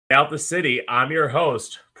Out the city. I'm your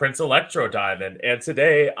host, Prince Electro Diamond, and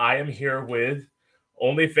today I am here with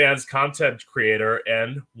Onlyfans content creator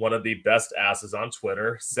and one of the best asses on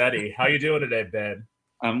Twitter, Ceddy. How you doing today, Ben?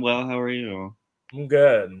 I'm well. How are you? I'm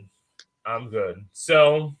good. I'm good.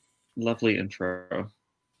 So, Lovely intro.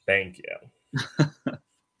 thank you.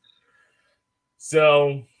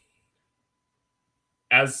 So,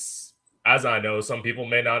 as as I know, some people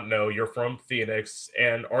may not know, you're from Phoenix,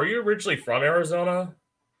 and are you originally from Arizona?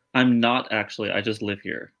 I'm not actually. I just live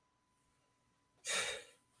here.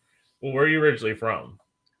 Well, where are you originally from?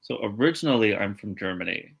 So originally, I'm from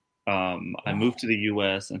Germany. I moved Wow. to the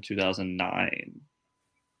U.S. in 2009.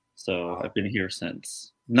 So Wow. I've been here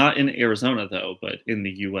since. Not in Arizona though, but in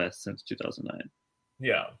the U.S. since 2009.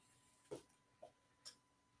 Yeah.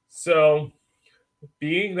 So,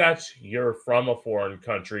 being that you're from a foreign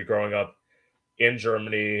country growing up in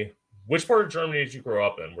Germany, which part of Germany did you grow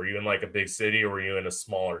up in? Were you in like a big city or were you in a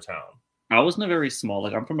smaller town? I was in a very small,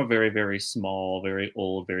 I'm from a very, very small, very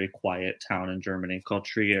old, very quiet town in Germany called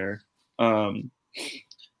Trier. Um,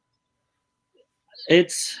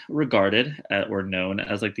 it's regarded or known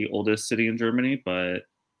as like the oldest city in Germany, but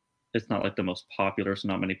it's not like the most popular, so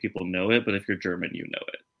not many people know it. But if you're German, you know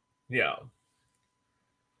it. Yeah.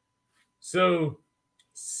 So,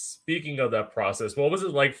 speaking of that process, what was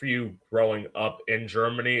it like for you growing up in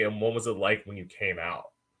Germany and what was it like when you came out?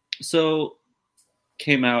 So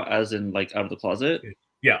came out as in like out of the closet.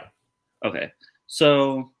 Yeah. Okay.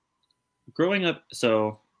 So growing up,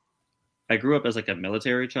 so I grew up as like a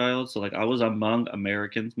military child. So like I was among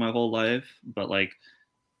Americans my whole life, but like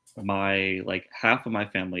my like half of my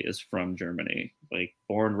family is from Germany, like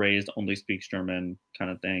born, raised, only speaks German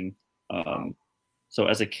kind of thing. Wow. Um, so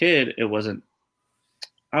as a kid, it wasn't.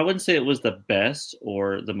 I wouldn't say it was the best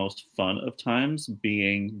or the most fun of times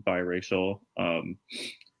being biracial.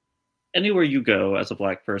 Anywhere you go as a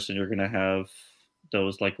black person, you're gonna have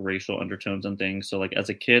those like racial undertones and things. So like as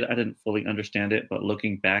a kid, I didn't fully understand it, but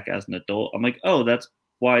looking back as an adult, I'm like, oh, that's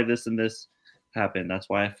why this and this happened. That's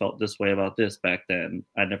why I felt this way about this back then.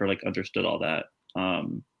 I never like understood all that.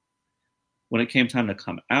 Um, when it came time to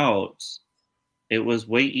come out, it was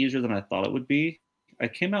way easier than I thought it would be. I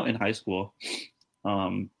came out in high school.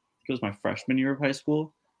 It was my freshman year of high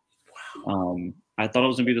school. I thought it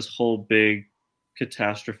was gonna be this whole big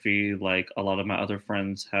catastrophe, like a lot of my other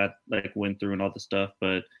friends had like went through and all this stuff.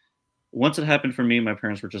 But once it happened for me, my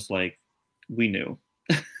parents were just like, we knew.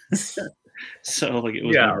 So like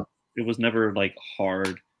Yeah. it was never like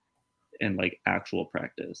hard in like actual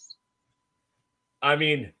practice. I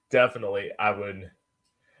mean, definitely I would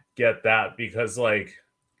get that because like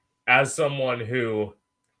as someone who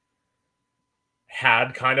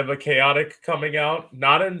had kind of a chaotic coming out,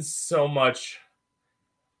 not in so much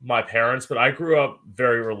my parents, but I grew up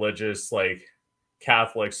very religious, like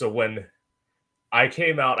Catholic. So when I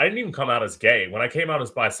came out, I didn't even come out as gay. When I came out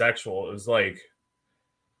as bisexual, it was like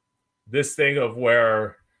this thing of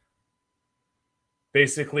where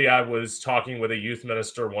basically I was talking with a youth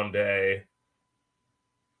minister one day,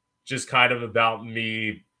 just kind of about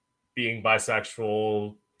me being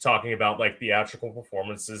bisexual, talking about like theatrical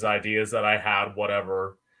performances, ideas that I had,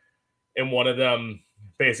 whatever. And one of them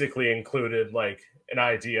basically included like an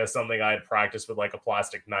idea, something I had practiced with like a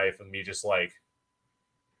plastic knife, and me just like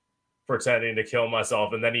pretending to kill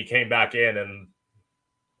myself. And then he came back in and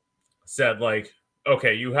said, like,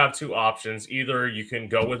 okay, you have two options. Either you can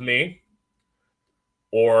go with me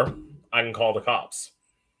or I can call the cops.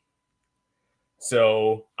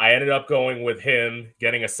 So I ended up going with him,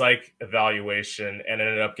 getting a psych evaluation, and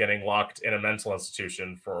ended up getting locked in a mental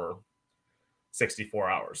institution for 64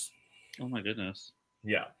 hours. Oh my goodness.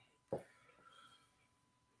 Yeah.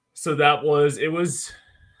 So it was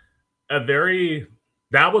a very,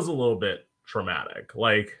 that was a little bit traumatic.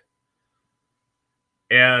 Like,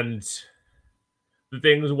 and the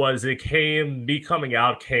thing was, me coming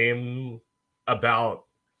out came about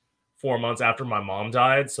 4 months after my mom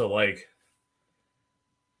died. So, like,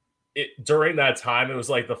 during that time, it was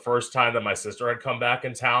like the first time that my sister had come back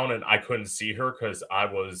in town and I couldn't see her because I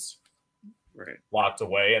was Right. locked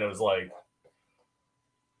away. And it was like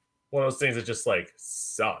one of those things that just like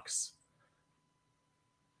sucks.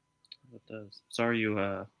 It does. Sorry you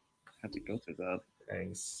had to go through that.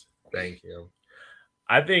 Thanks. Thank you.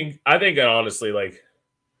 I think it honestly like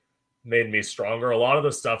made me stronger. A lot of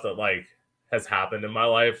the stuff that like has happened in my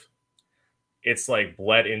life, it's like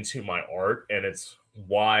bled into my art, and it's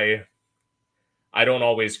why I don't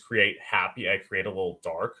always create happy. I create a little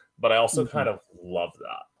dark, but I also Mhm. kind of love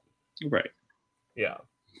that. Right. Yeah.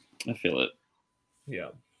 I feel it.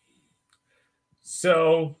 Yeah.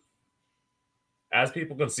 So as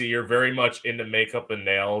people can see, you're very much into makeup and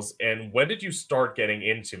nails. And when did you start getting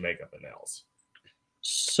into makeup and nails?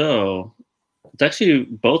 So it's actually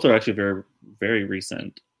both are actually very very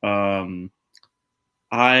recent.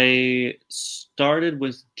 I started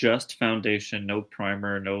with just foundation, no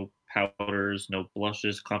primer, no powders, no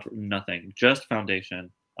blushes, contour, nothing, just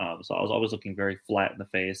foundation. So I was always looking very flat in the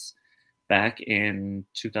face. Back in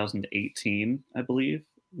 2018, I believe,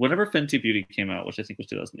 whenever Fenty Beauty came out, which I think was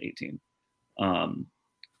 2018. Um,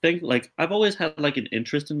 think like I've always had like an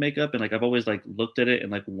interest in makeup, and like I've always like looked at it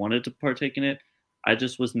and like wanted to partake in it. I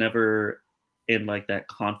just was never in like that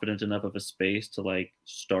confident enough of a space to like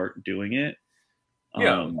start doing it.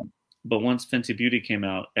 Yeah, But once Fenty Beauty came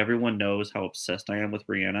out, everyone knows how obsessed I am with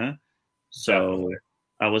Rihanna. So definitely.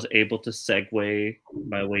 I was able to segue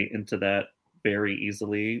my way into that very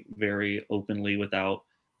easily, very openly, without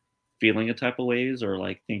feeling a type of ways or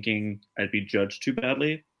like thinking I'd be judged too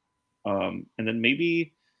badly. And then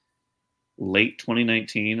maybe late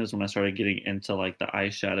 2019 is when I started getting into like the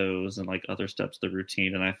eyeshadows and like other steps of the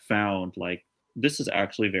routine. And I found like this is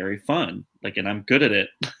actually very fun. Like, and I'm good at it.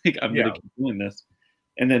 Like, I'm going to Yeah. keep doing this.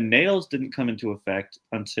 And then nails didn't come into effect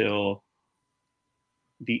until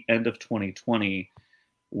the end of 2020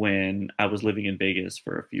 when I was living in Vegas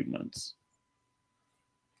for a few months.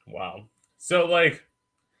 Wow. So like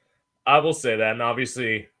I will say that, and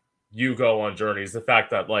obviously you go on journeys. The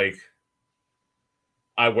fact that like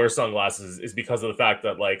I wear sunglasses is because of the fact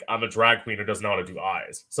that like I'm a drag queen who doesn't know how to do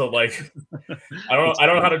eyes. So like That's I don't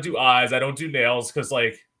know how funny. to do eyes. I don't do nails because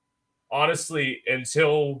like honestly,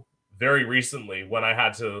 until very recently when I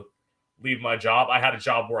had to leave my job, I had a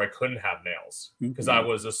job where I couldn't have nails because I Mm-hmm.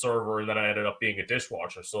 was a server and then I ended up being a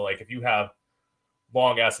dishwasher. So like if you have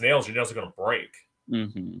long ass nails, your nails are gonna break.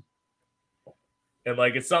 Mm-hmm. And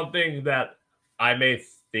like it's something that I may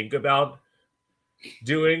think about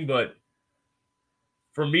doing, but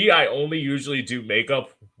for me, I only usually do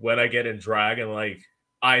makeup when I get in drag, and like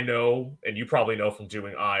I know, and you probably know from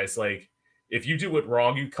doing eyes, like if you do it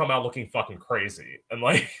wrong, you come out looking fucking crazy. And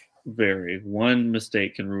like, Very. One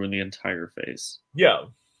mistake can ruin the entire face. yeah.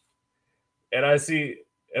 And I see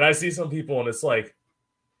some people and it's like,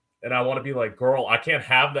 and I want to be like, girl, I can't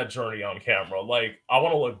have that journey on camera. Like, I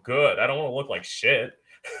want to look good. I don't want to look like shit.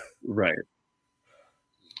 Right.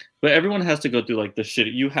 But everyone has to go through like the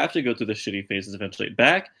shitty. You have to go through the shitty phases eventually.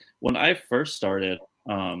 Back when I first started,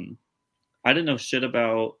 I didn't know shit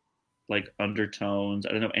about like undertones. I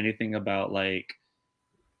didn't know anything about like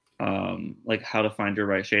how to find your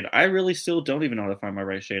right shade. I really still don't even know how to find my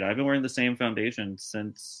right shade. I've been wearing the same foundation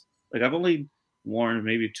since like I've only worn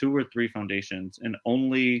maybe two or three foundations, and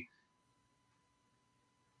only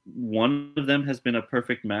one of them has been a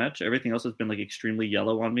perfect match. Everything else has been like extremely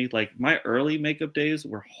yellow on me. Like my early makeup days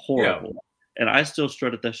were Yeah. horrible, and I still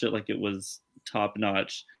strutted that shit like it was top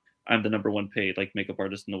notch. I'm the number one paid like makeup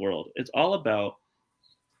artist in the world. It's all about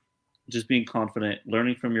just being confident,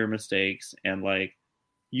 learning from your mistakes, and like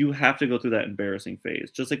you have to go through that embarrassing phase.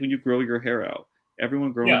 Just like when you grow your hair out.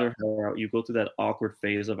 Everyone growing Yeah. their hair out, you go through that awkward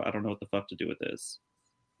phase of I don't know what the fuck to do with this.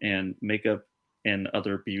 And makeup and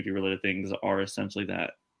other beauty related things are essentially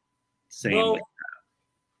that same like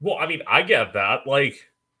Well, I mean, I get that. Like,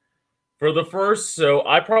 for the first, so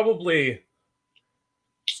I probably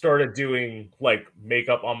started doing like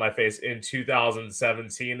makeup on my face in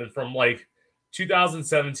 2017, and from like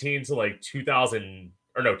 2017 to like 2000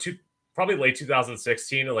 or no, probably late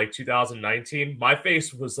 2016 to like 2019, my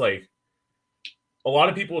face was like a lot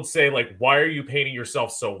of people would say like, why are you painting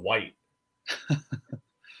yourself so white?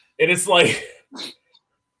 And it's like,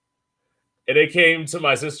 and it came to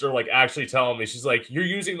my sister like actually telling me, she's like, you're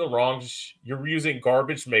using the wrong you're using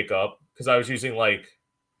garbage makeup, because I was using like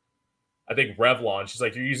I think Revlon. She's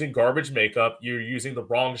like, you're using garbage makeup, you're using the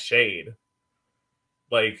wrong shade.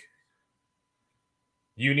 Like,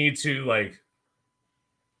 you need to like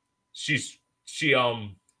she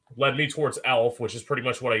led me towards Elf, which is pretty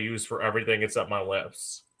much what I use for everything except my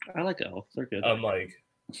lips. I like elf. They're good. I'm like,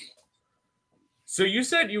 so you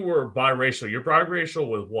said you were biracial. You're biracial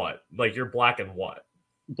with what? Like you're black and what?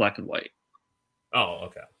 Black and white. Oh,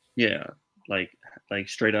 okay. Yeah. Like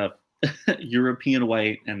straight up European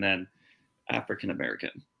white and then African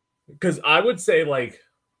American. Because I would say like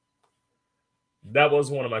that was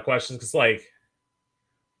one of my questions. Because like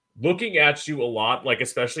looking at you a lot, like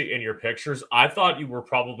especially in your pictures, I thought you were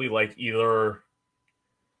probably like either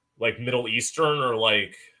like Middle Eastern or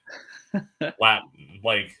like Latin.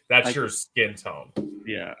 Like I that's your get, skin tone.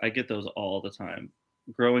 yeah, I get those all the time.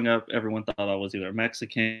 Growing up, everyone thought I was either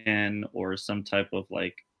Mexican or some type of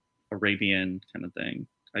like Arabian kind of thing.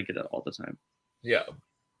 I get it all the time. Yeah.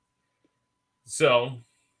 So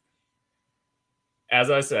as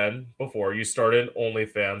I said before, you started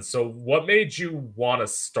OnlyFans. So what made you want to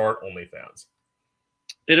start OnlyFans?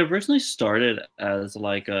 It originally started as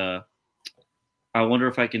like a, I wonder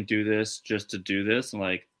if I can do this just to do this.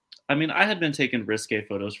 Like, I mean, I had been taking risque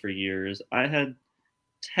photos for years. I had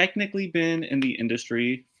technically been in the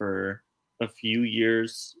industry for a few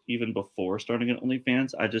years, even before starting at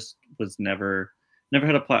OnlyFans. I just was never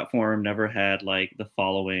had a platform, never had like the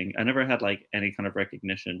following. I never had like any kind of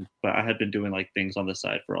recognition, but I had been doing like things on the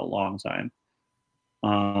side for a long time.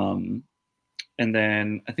 Um, and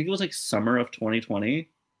then I think it was like summer of 2020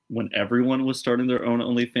 when everyone was starting their own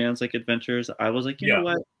OnlyFans like adventures. I was like, you know Yeah.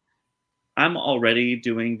 what? I'm already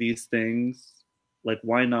doing these things. Like,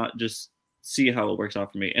 why not just see how it works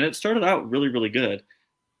out for me? And it started out really, really good.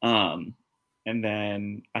 Um, and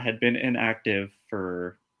then I had been inactive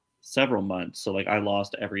for several months. So, like, I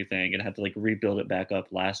lost everything and had to, like, rebuild it back up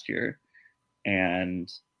last year.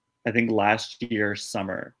 And I think last year,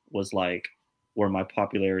 summer was like where my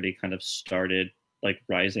popularity kind of started, like,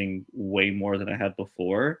 rising way more than I had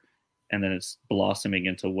before. And then it's blossoming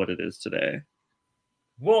into what it is today.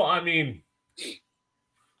 Well, I mean,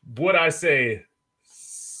 would I say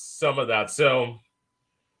some of that? So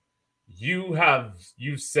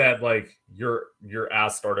you said like your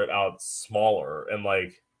ass started out smaller and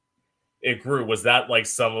like it grew. Was that like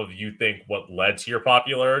some of you think what led to your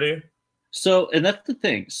popularity? So, and that's the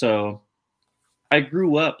thing. So, I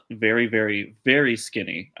grew up very, very, very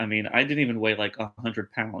skinny. I mean, I didn't even weigh like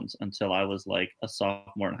 100 pounds until I was like a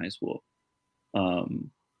sophomore in high school.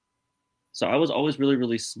 Um, so I was always really,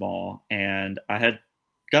 really small, and I had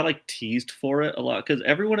got like teased for it a lot because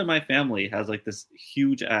everyone in my family has like this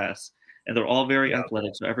huge ass, and they're all very Yeah.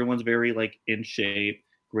 athletic. So everyone's very like in shape,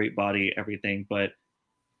 great body, everything. But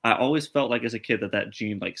I always felt like as a kid that that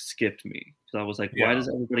gene like skipped me. So I was like, why Yeah. does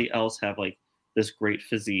everybody else have like this great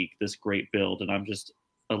physique, this great build, and I'm just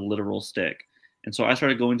a literal stick? And so I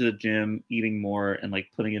started going to the gym, eating more, and like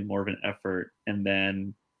putting in more of an effort. And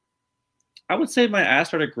then I would say my ass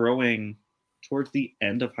started growing towards the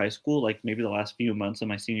end of high school, like maybe the last few months of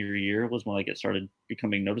my senior year was when like it started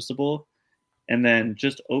becoming noticeable. And then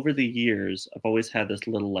just over the years, I've always had this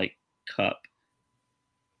little like cup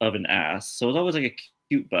of an ass. So it was always like a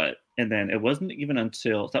cute butt. And then it wasn't even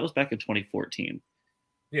until that was back in 2014.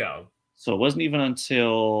 Yeah. So it wasn't even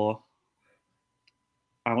until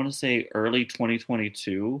I want to say early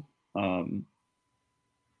 2022. Um,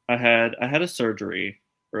 I had a surgery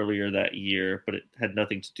earlier that year, but it had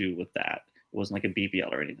nothing to do with that. It wasn't like a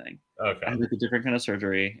BBL or anything. I Okay. had like a different kind of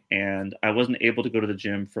surgery, and I wasn't able to go to the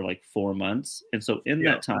gym for like 4 months. And so in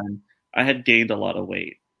Yeah. that time, I had gained a lot of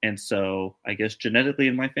weight. And so I guess genetically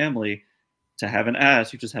in my family, to have an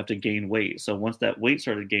ass, you just have to gain weight. So once that weight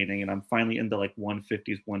started gaining, and I'm finally in the like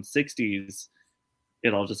 150s, 160s,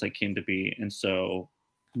 it all just like came to be. And so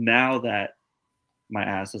now that my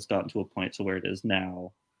ass has gotten to a point to where it is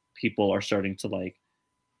now, people are starting to like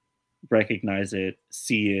recognize it,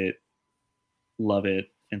 see it, love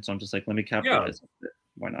it. And so I'm just like, let me Yeah. capitalize on it.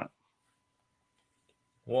 Why not?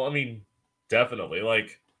 Well, I mean, definitely.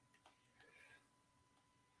 Like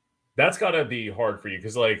that's gotta be hard for you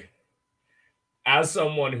because like as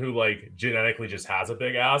someone who like genetically just has a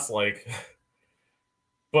big ass, like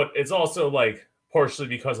but it's also like partially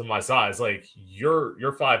because of my size. Like you're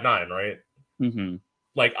 5'9", right? Mm-hmm.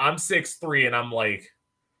 Like I'm 6'3" and I'm like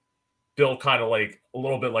built kind of like a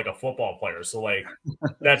little bit like a football player. So like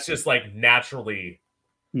that's just like naturally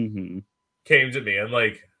Mm-hmm. came to me. And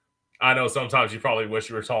like I know sometimes you probably wish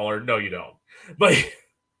you were taller. No, you don't. But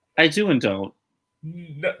I do and don't.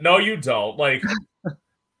 no, you don't. Like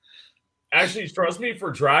actually, trust me,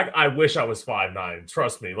 for drag, I wish I was 5'9".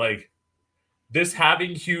 Trust me. Like this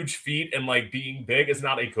having huge feet and like being big is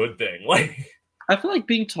not a good thing. Like I feel like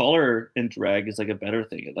being taller in drag is like a better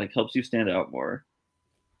thing. It like helps you stand out more.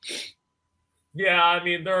 yeah, I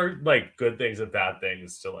mean there are like good things and bad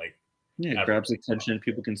things to like Yeah, it grabs everything. attention.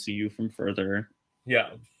 People can see you from further.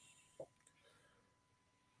 Yeah.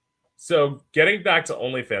 So getting back to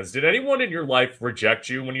OnlyFans, did anyone in your life reject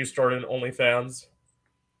you when you started OnlyFans?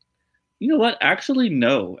 You know what? Actually,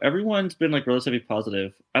 no. Everyone's been like relatively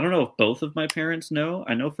positive. I don't know if both of my parents know.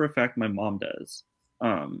 I know for a fact my mom does.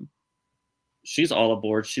 Um, she's all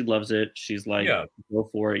aboard. She loves it. She's like, Yeah. go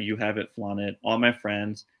for it. You have it, flaunt it. All my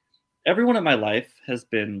friends, everyone in my life has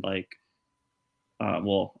been like,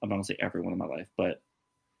 well, I'm not gonna say everyone in my life, but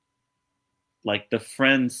like the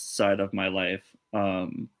friends side of my life,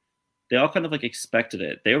 they all kind of like expected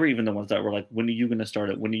it. They were even the ones that were like, when are you gonna start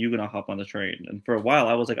it? When are you gonna hop on the train? And for a while,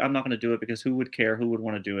 I was like, I'm not gonna do it because who would care? Who would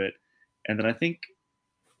want to do it? And then I think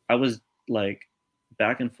I was like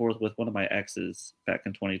back and forth with one of my exes back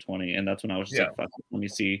in 2020, and that's when I was just Yeah. like, fuck it, let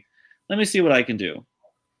me see what I can do.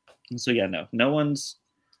 And so yeah, no one's.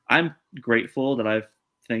 I'm grateful that I've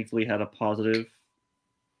thankfully had a positive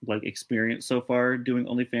like experience so far doing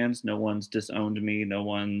OnlyFans. No one's disowned me. No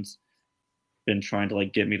one's been trying to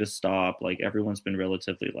like get me to stop. Like everyone's been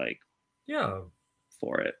relatively like Yeah.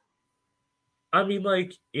 for it. I mean,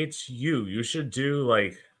 like, it's you. You should do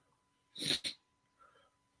like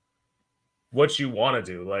what you want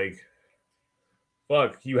to do. Like,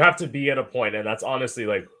 fuck, you have to be at a point, and that's honestly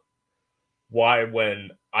like why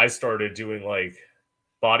when I started doing like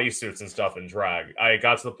bodysuits and stuff in drag, I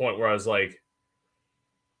got to the point where I was like,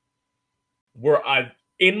 where I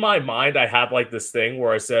in my mind I had like this thing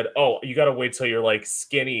where I said, "Oh, you got to wait till you're like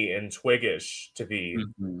skinny and twiggish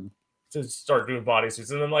to start doing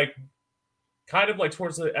bodysuits," and then like kind of like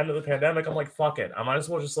towards the end of the pandemic, I'm like, "Fuck it, I might as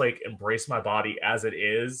well just like embrace my body as it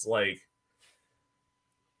is, like,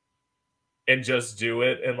 and just do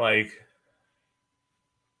it." And like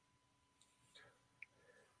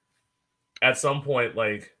at some point,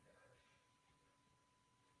 like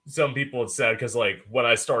some people had said, because like when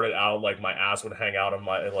I started out, like my ass would hang out of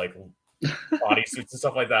my like bodysuits and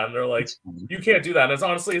stuff like that, and they're like, "You can't do that." And it's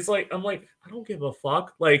honestly, it's like I'm like, I don't give a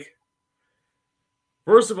fuck. Like,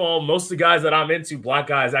 first of all, most of the guys that I'm into, black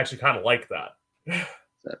guys, actually kind of like that.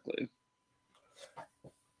 Exactly.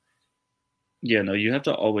 Yeah, no, you have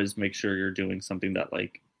to always make sure you're doing something that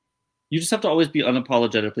like you just have to always be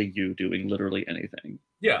unapologetically you doing literally anything.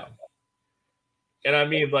 Yeah. And I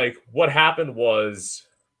mean, like, what happened was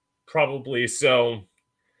probably so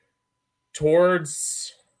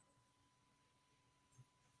towards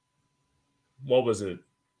what was it?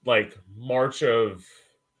 Like March of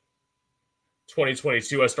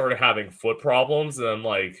 2022, I started having foot problems, and then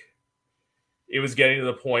like it was getting to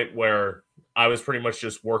the point where I was pretty much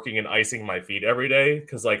just working and icing my feet every day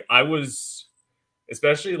because like I was,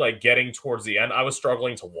 especially like getting towards the end, I was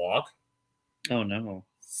struggling to walk. Oh no.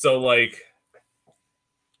 So like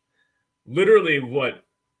literally what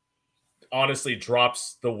honestly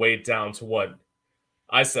drops the weight down to what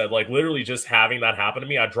I said, like literally just having that happen to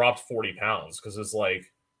me, I dropped 40 pounds because it's like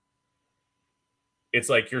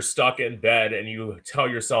you're stuck in bed and you tell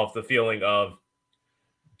yourself the feeling of,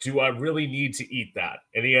 do I really need to eat that?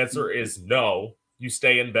 And the answer is no. You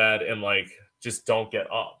stay in bed and like just don't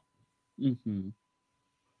get up. Mm-hmm.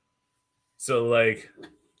 So like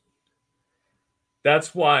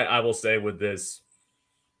that's why I will say with this,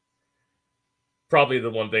 probably the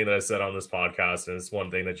one thing that I said on this podcast, and it's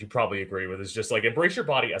one thing that you probably agree with, is just like embrace your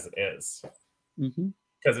body as it is.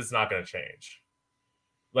 Because it's not going to change.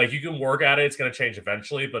 Like you can work at it, it's going to change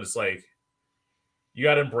eventually, but it's like you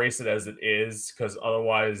got to embrace it as it is, because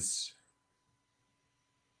otherwise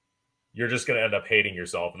you're just going to end up hating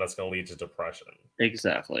yourself, and that's going to lead to depression.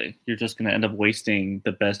 Exactly. You're just going to end up wasting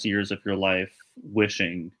the best years of your life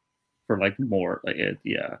wishing for like more. Like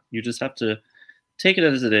yeah, you just have to take it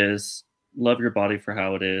as it is. Love your body for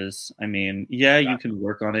how it is. I mean, yeah, you can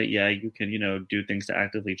work on it. Yeah, you can, do things to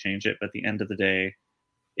actively change it. But at the end of the day,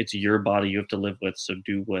 it's your body you have to live with. So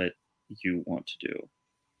do what you want to do.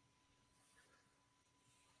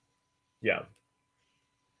 Yeah.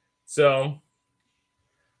 So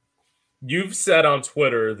you've said on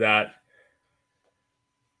Twitter that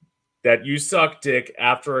you suck dick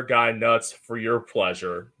after a guy nuts for your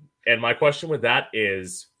pleasure. And my question with that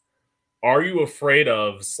is, are you afraid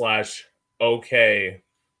of / okay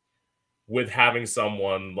with having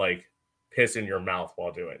someone like piss in your mouth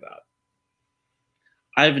while doing that?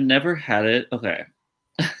 I've never had it. Okay.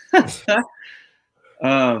 So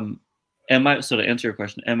to answer your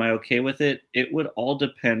question, am I okay with it? It would all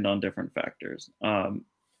depend on different factors.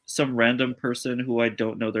 Some random person who I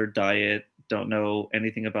don't know their diet, don't know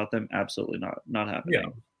anything about them, absolutely not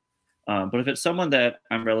happening. Yeah. But if it's someone that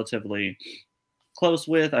I'm relatively close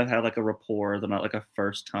with, I've had like a rapport, they're not like a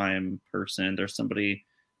first time person, there's somebody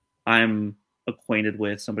I'm acquainted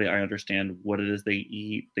with, somebody I understand what it is they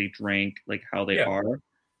eat, they drink, like how they are.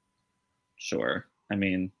 Sure. I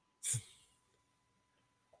mean,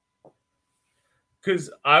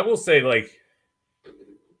 because I will say, like,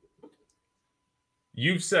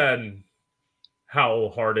 you've said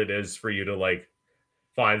how hard it is for you to like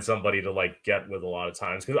find somebody to like get with a lot of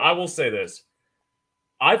times. Because I will say this,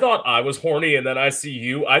 I thought I was horny, and then I see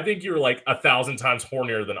you. I think you're like 1,000 times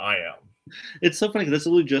hornier than I am. It's so funny because that's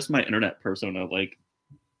literally just my internet persona. Like,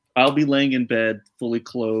 I'll be laying in bed, fully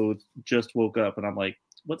clothed, just woke up, and I'm like,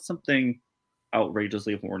 what's something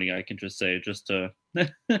outrageously horny I can just say just to so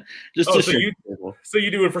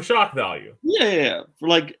you do it for shock value? Yeah. For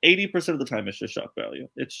like 80% of the time, it's just shock value.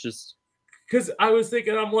 It's just because I was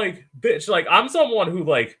thinking, I'm like, bitch, like I'm someone who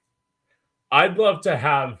like I'd love to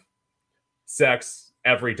have sex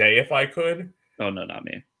every day if I could. Oh no, not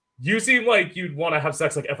me. You seem like you'd want to have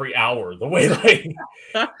sex like every hour. The way like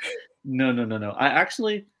No, no, no, no. I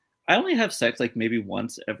only have sex like maybe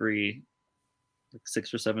once every like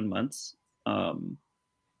 6 or 7 months. Um,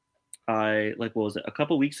 I like what was it? A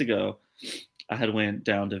couple weeks ago, I had went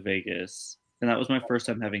down to Vegas, and that was my first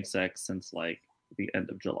time having sex since like the end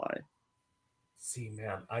of July. see,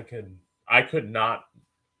 man, I could not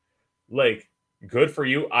like good for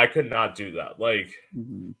you. I could not do that. Like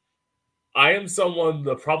Hmm. I am someone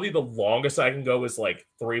the probably the longest I can go is like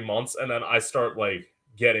 3 months, and then I start like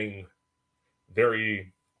getting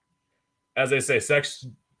very, as they say, sex.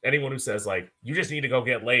 Anyone who says like you just need to go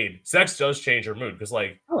get laid, sex does change your mood because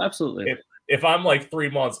like Oh, absolutely. if I'm like 3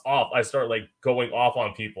 months off, I start like going off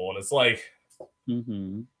on people, and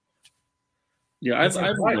Hmm. Yeah, it's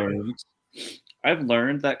like why? I've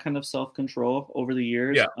learned that kind of self control over the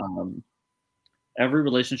Yeah, years. Every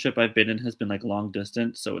relationship I've been in has been like long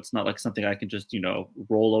distance, so it's not like something I can just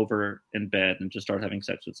roll over in bed and just start having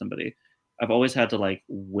sex with somebody. I've always had to like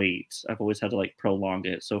wait. I've always had to like prolong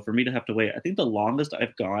it. So for me to have to wait, I think the longest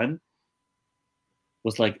I've gone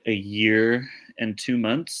was like a year and 2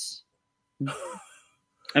 months.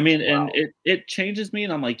 I mean, and wow. it changes me,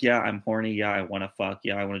 and I'm like, yeah, I'm horny, yeah, I want to fuck,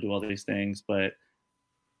 yeah, I want to do all these things, but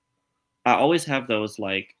I always have those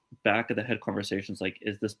like back of the head conversations like,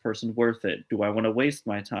 is this person worth it? Do I want to waste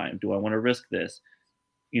my time? Do I want to risk this?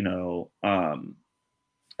 You know,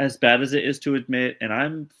 as bad as it is to admit, and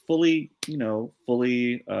I'm fully,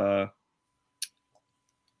 fully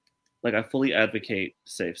like I fully advocate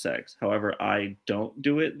safe sex. However, I don't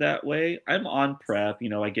do it that way. I'm on prep,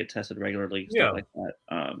 I get tested regularly, stuff Yeah. like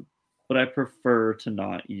that. But I prefer to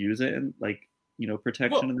not use it and like,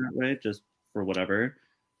 protection Well, in that way, just for whatever.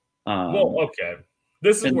 well, Um, okay.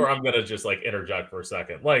 This is and where I'm gonna just like interject for a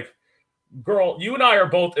second. Like, girl, you and I are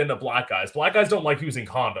both into black guys. Black guys don't like using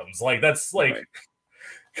condoms. Like, that's like, right,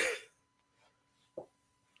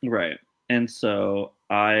 right. And so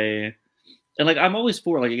and like I'm always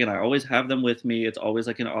for like again, I always have them with me. It's always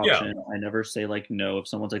like an yeah, option. I never say like no. If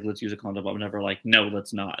someone's like, let's use a condom, I'm never like, no,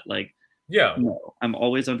 let's not. Like, yeah, no, I'm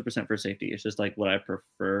always 100% for safety. It's just like what I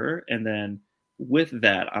prefer. And then with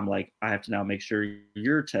that, I'm like, I have to now make sure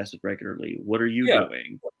you're tested regularly. What are you yeah.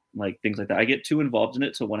 doing? Like things like that. I get too involved in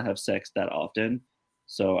it to want to have sex that often.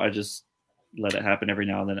 So I just let it happen every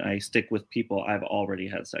now and then. I stick with people I've already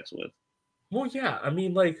had sex with. Well, yeah. I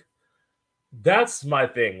mean, like, that's my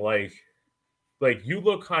thing. Like you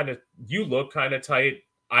look kind of tight.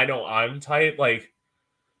 I know I'm tight. Like,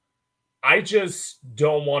 I just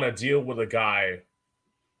don't want to deal with a guy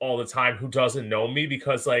all the time who doesn't know me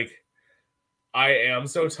because like I am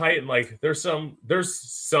so tight and like there's some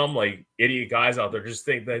like idiot guys out there just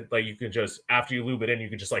think that like you can just after you lube it in you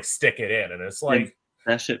can just like stick it in and And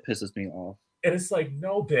that shit pisses me off. it's like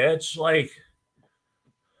no bitch like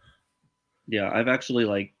Yeah, I've actually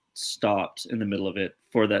like stopped in the middle of it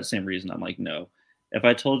for that same reason. I'm like, no. If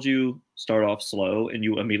I told you start off slow and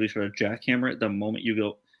you immediately try to jackhammer it, the moment you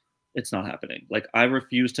go, it's not happening. Like I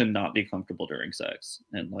refuse to not be comfortable during sex,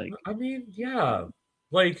 and like I mean yeah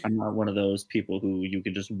like I'm not one of those people who you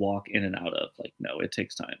can just walk in and out of. Like no, it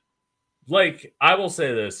takes time. like I will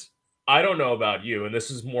say this I don't know about you and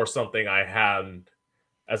this is more something I had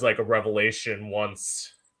as like a revelation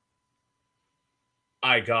once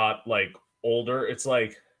I got like older it's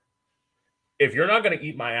like if you're not going to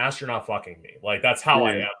eat my ass, you're not fucking me. Like that's how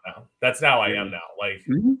I Yeah, am now. That's how I yeah. am now. Like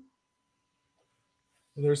Hmm.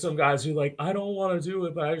 there's some guys who like I don't want to do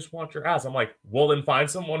it, but I just want your ass. I'm like, well then find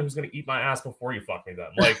someone who's going to eat my ass before you fuck me.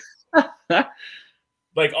 Then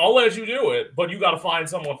like I'll let you do it, but you got to find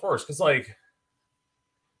someone first. Because like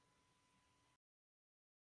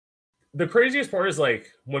the craziest part is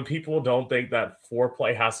like when people don't think that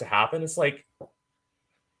foreplay has to happen. It's like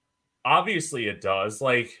obviously it does.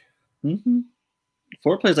 Like Hmm.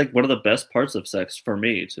 Foreplay is like one of the best parts of sex for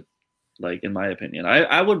me. To like, in my opinion,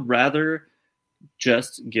 I would rather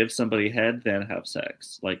just give somebody head than have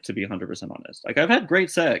sex. Like to be 100% honest. Like I've had great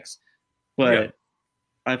sex, yeah, but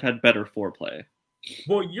I've had better foreplay.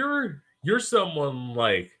 well you're someone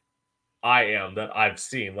like I am that I've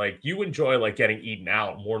seen. Like you enjoy like getting eaten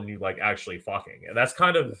out more than you like actually fucking. And that's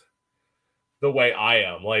kind of the way I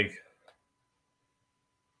am. Like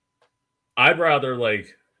I'd rather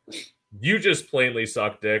like you just plainly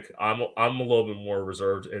suck dick. I'm a little bit more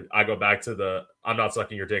reserved. I go back to the I'm not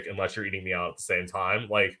sucking your dick unless you're eating me out at the same time.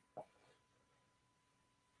 Like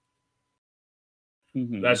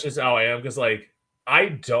Hmm. that's just how I am because like I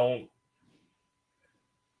don't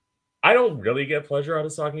I don't really get pleasure out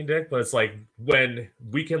of sucking dick, but it's like when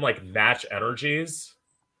we can like match energies,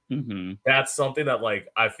 Hmm. that's something that like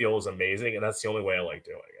I feel is amazing, and that's the only way I like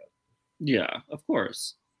doing it. Yeah, of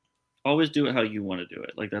course. Always do it how you want to do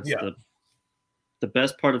it. Like that's Yeah, the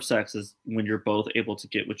best part of sex is when you're both able to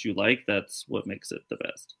get what you like. That's what makes it the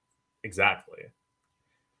best. exactly.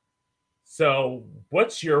 So,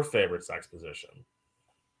 what's your favorite sex position?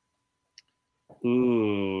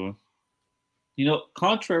 Ooh,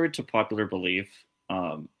 contrary to popular belief,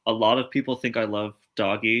 a lot of people think I love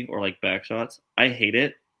doggy or like back shots. I hate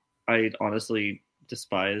it. I honestly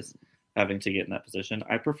despise having to get in that position.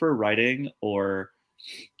 I prefer riding or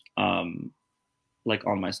um, like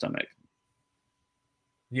on my stomach.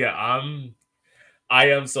 Yeah, I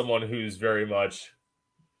am someone who's very much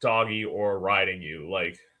doggy or riding you.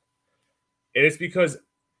 Like, and it's because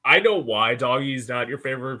I know why doggy is not your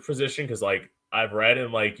favorite position because like I've read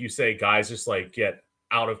and like you say guys just like get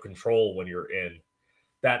out of control when you're in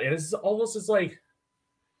that, and it's almost as like,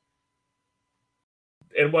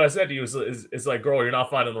 and what I said to you is like, girl, you're not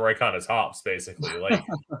finding the right kind of tops, basically, like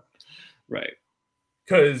Right.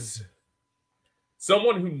 because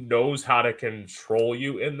someone who knows how to control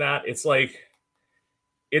you in that, it's like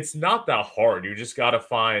it's not that hard. You just got to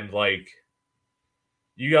find like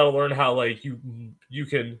you got to learn how like you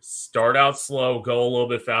can start out slow, go a little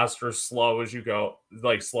bit faster, slow as you go,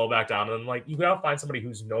 like slow back down, and like you got to find somebody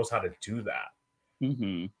who knows how to do that.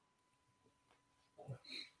 Hmm.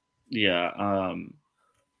 Yeah.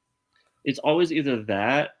 It's always either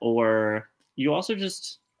that or you also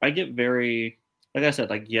just I get very like I said,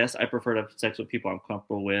 like yes, I prefer to have sex with people I'm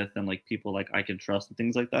comfortable with and like people like I can trust and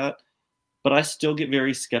things like that. But I still get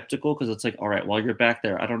very skeptical because it's like, all right, while you're back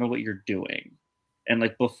there, I don't know what you're doing. And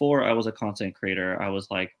like before I was a content creator, I was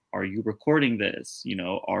like, are you recording this?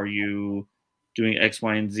 Are you doing X,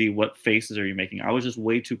 Y, and Z? What faces are you making? I was just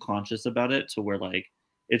way too conscious about it to where like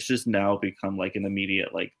it's just now become like an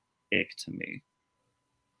immediate like ick to me.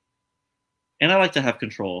 And I like to have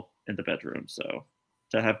control in the bedroom. So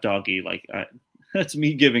to have doggy, like that's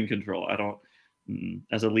me giving control. I don't,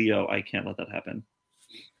 as a Leo, I can't let that happen.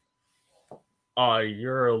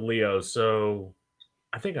 You're a Leo, so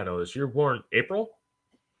I think I know this. You're born April,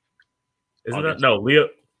 isn't that? August, No, Leo.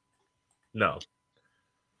 No,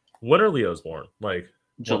 when are Leos born? Like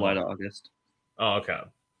what July to month? August. Oh, okay.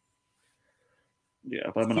 Yeah,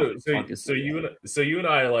 but I'm an So so August so Leo. you and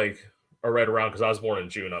I like are right around because I was born in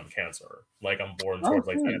June. I'm Cancer. Like I'm born Oh, towards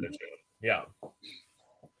like the end of fun. June. Yeah.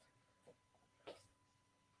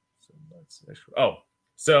 So that's oh,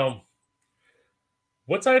 so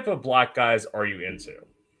what type of black guys are you into?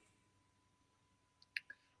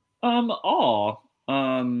 All.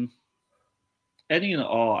 Any and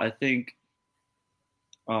all. I think.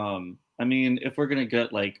 I mean, if we're gonna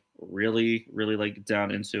get like really, really like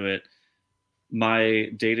down into it,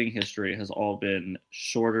 my dating history has all been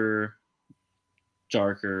shorter,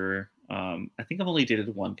 darker. I think I've only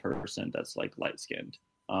dated one person that's like light skinned.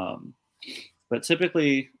 Um, but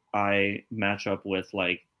typically I match up with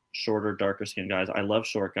like shorter, darker skinned guys. I love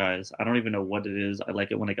short guys. I don't even know what it is. I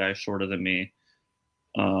like it when a guy is shorter than me.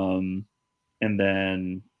 Um, and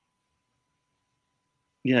then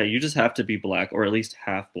yeah, you just have to be black or at least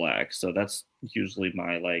half black. So that's usually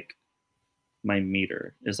my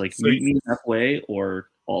meter is like So meet me halfway or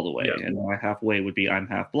all the way. yeah, And my halfway would be I'm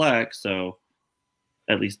half black, so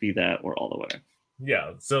at least be that or all the way.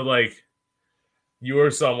 yeah. So like you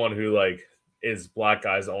are someone who like is black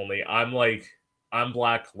guys only. I'm like I'm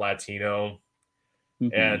black Latino Hmm.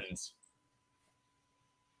 and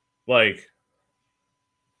like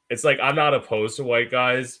it's like I'm not opposed to white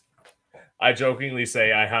guys. I jokingly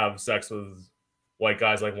say I have sex with white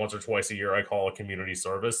guys like once or twice a year. I call it community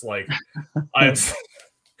service. Like I am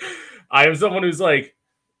I am someone who's like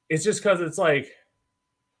it's just because it's like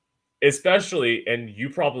especially and you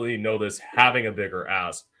probably know this having a bigger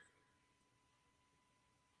ass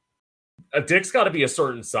a dick's got to be a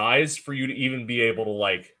certain size for you to even be able to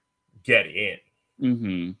like get in.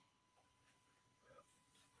 Hmm.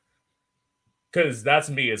 Because that's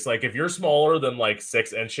me. It's like if you're smaller than like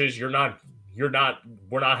 6 inches, you're not. We're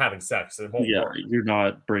not having sex. It won't Yeah, work. you're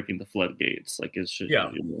not breaking the floodgates like it should.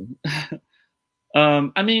 Yeah,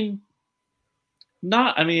 I mean,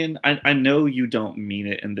 not. I mean, I know you don't mean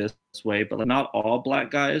it in this way, but like, not all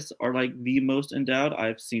black guys are like the most endowed.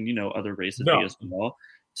 I've seen other races be no, as well.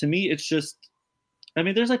 To me, it's just. I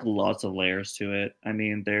mean, there's like lots of layers to it. I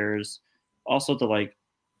mean, there's also the like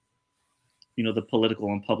the political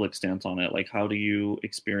and public stance on it. Like, how do you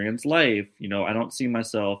experience life? I don't see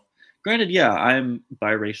myself. Granted, yeah, I'm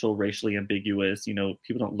biracial, racially ambiguous. People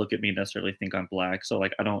don't look at me and necessarily think I'm black. So,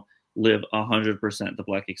 like, I don't live 100% the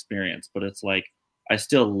Black experience, but it's like I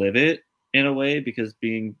still live it in a way because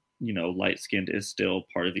being, light skinned is still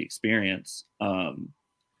part of the experience.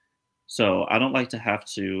 So I don't like to have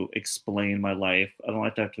to explain my life. I don't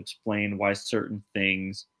like to have to explain why certain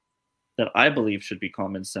things that I believe should be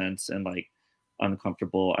common sense and like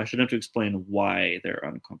uncomfortable. I shouldn't have to explain why they're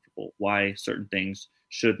uncomfortable, why certain things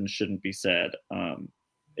should and shouldn't be said.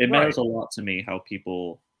 It Right. matters a lot to me how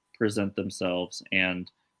people present themselves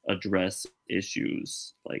and address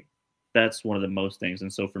issues. Like that's one of the most things.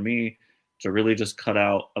 And so for me to really just cut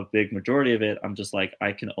out a big majority of it, I'm just like,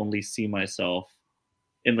 I can only see myself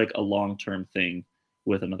in like a long-term thing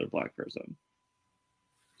with another Black person.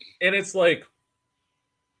 And it's like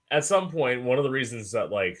at some point, one of the reasons that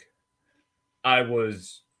like I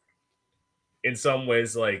was in some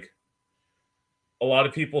ways like a lot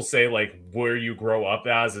of people say like where you grow up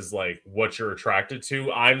as is like what you're attracted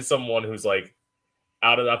to. I'm someone who's like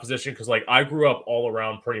out of that position because like I grew up all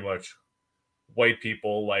around pretty much white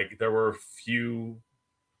people. Like there were few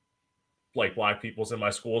like Black peoples in my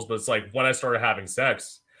schools, but it's like when I started having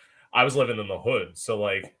sex, I was living in the hood. So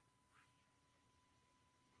like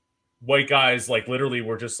white guys like literally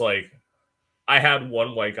were just like I had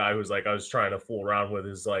one white guy who's like I was trying to fool around with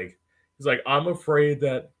is like he's like I'm afraid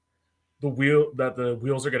that the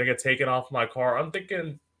wheels are gonna get taken off my car. I'm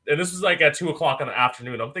thinking, and this was like at 2 o'clock in the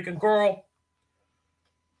afternoon. I'm thinking, girl,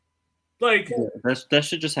 like, Yeah, that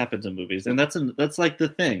shit just happens in movies, and that's like the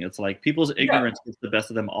thing. It's like people's yeah, ignorance gets the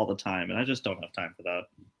best of them all the time, and I just don't have time for that.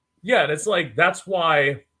 yeah, and it's like that's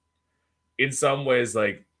why, in some ways,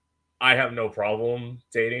 like I have no problem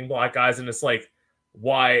dating Black guys, and it's like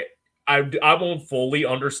why I won't fully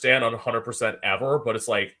understand on 100% ever, but it's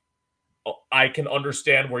like I can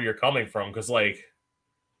understand where you're coming from because like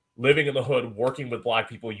living in the hood, working with Black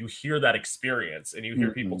people, you hear that experience and you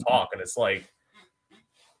hear people Mm-hmm. talk, and it's like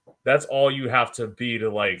that's all you have to be to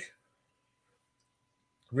like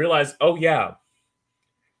realize, oh yeah,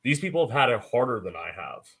 these people have had it harder than I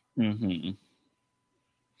have. Mm-hmm.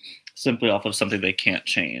 Simply off of something they can't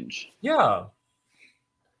change. Yeah.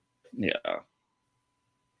 Yeah.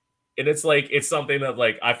 And it's like it's something that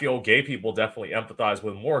like I feel gay people definitely empathize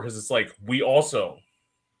with more because it's like we also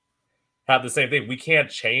have the same thing. We can't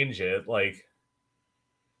change it. Like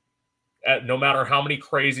no matter how many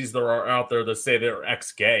crazies there are out there that say they're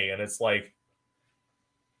ex-gay, and it's like,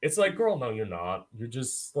 girl, no, you're not. You're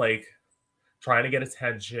just like trying to get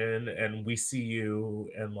attention, and we see you,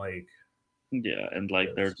 and like Yeah, and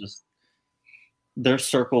like they're this. just their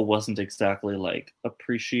circle wasn't exactly like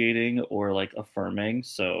appreciating or like affirming,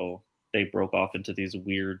 so they broke off into these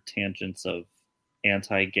weird tangents of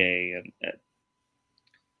anti-gay and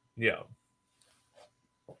Yeah.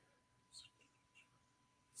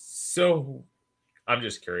 So I'm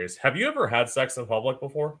just curious. Have you ever had sex in public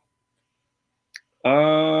before?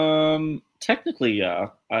 technically yeah.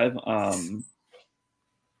 I've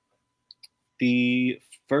the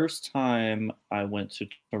first time I went to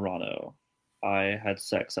Toronto, I had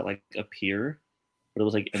sex at like a pier, but it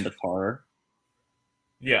was like in the car.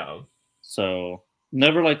 Yeah. So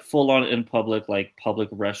never like full on in public, like public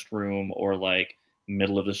restroom or like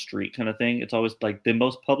middle of the street kind of thing. It's always like the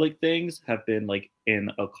most public things have been like in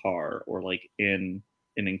a car or like in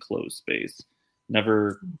an enclosed space.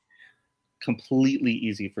 Never completely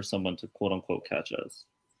easy for someone to quote unquote catch us.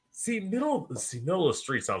 Middle of the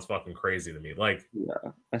street sounds fucking crazy to me. Like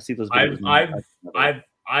Yeah, I see those I've videos now. I've I've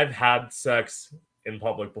I've had sex in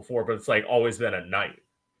public before, but it's like always been at night.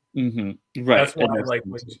 Right, That's why and that's like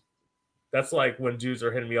that's like when dudes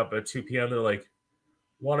are hitting me up at 2 p.m. They're like,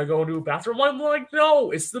 "Want to go into a bathroom?" I'm like,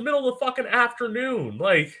 "No, it's the middle of the fucking afternoon."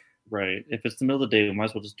 Like, right. If it's the middle of the day, we might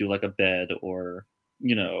as well just do like a bed or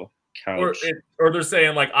couch. or they're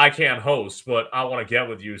saying like, "I can't host, but I want to get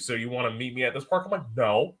with you, so you want to meet me at this park?" I'm like,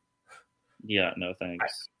 "No, Yeah, no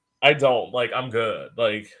thanks. I don't. Like, I'm good.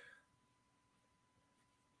 Like,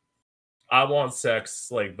 I want sex,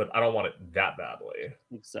 like, but I don't want it that badly."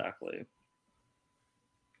 Exactly.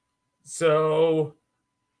 So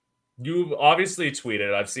you've obviously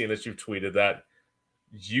tweeted. I've seen that you've tweeted that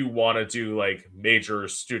you want to do like major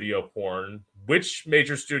studio porn. Which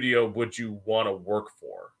major studio would you want to work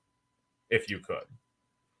for if you could?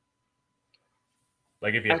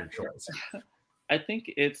 Like if you I had your choice. I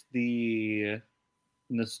think it's the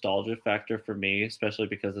nostalgia factor for me, especially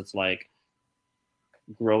because it's like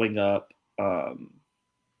growing up.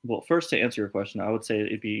 Well, first to answer your question, I would say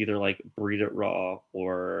it'd be either like Breed It Raw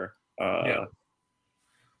or Yeah.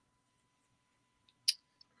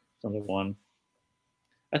 another one.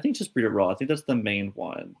 I think just Breed It Raw. I think that's the main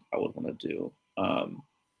one I would want to do.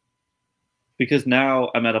 Because now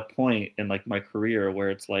I'm at a point in like my career where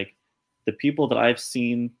it's like the people that I've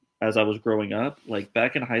seen as I was growing up, like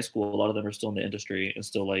back in high school, a lot of them are still in the industry and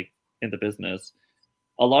still like in the business.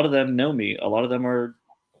 A lot of them know me. A lot of them are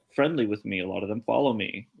friendly with me. A lot of them follow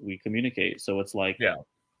me. We communicate. So it's like Yeah.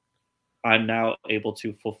 I'm now able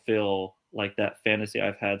to fulfill like that fantasy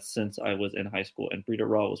I've had since I was in high school. And Breeder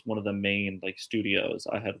Raw was one of the main like studios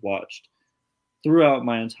I had watched throughout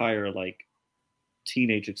my entire like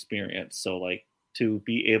teenage experience. So like to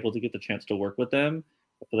be able to get the chance to work with them,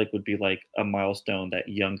 I feel like would be like a milestone that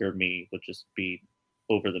younger me would just be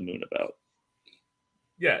over the moon about.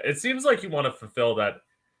 Yeah, it seems like you want to fulfill that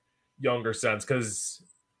younger sense because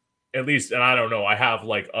at least, and I don't know, I have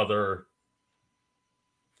like other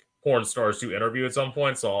porn stars to interview at some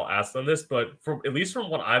point, so I'll ask them this. But from at least from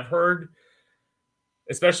what I've heard,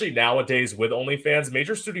 especially nowadays with OnlyFans,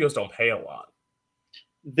 major studios don't pay a lot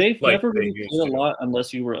They've like never they really paid used a to. lot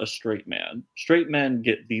unless you were a straight man. Straight men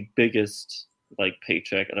get the biggest like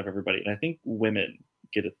paycheck out of everybody, and I think women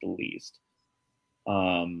get it the least.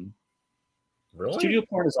 Um, Studio Really?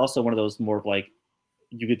 porn is also one of those more of like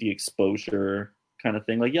you get the exposure kind of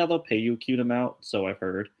thing. Like, yeah, they'll pay you a cute amount, so I've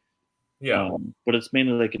heard. Yeah. But it's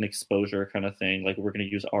mainly like an exposure kind of thing. Like, we're going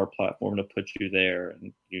to use our platform to put you there,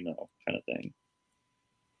 and kind of thing.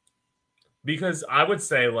 Because I would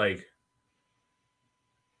say like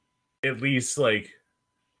at least like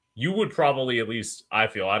you would probably at least I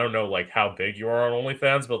feel I don't know like how big you are on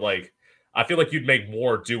OnlyFans, but like I feel like you'd make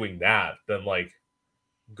more doing that than like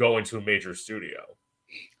going to a major studio.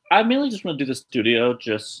 I mainly just want to do the studio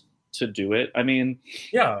just to do it. I mean,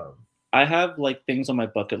 Yeah. I have like things on my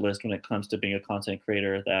bucket list when it comes to being a content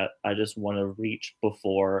creator that I just want to reach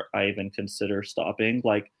before I even consider stopping.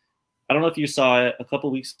 Like, I don't know if you saw it a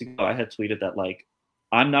couple weeks ago. I had tweeted that like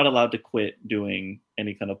I'm not allowed to quit doing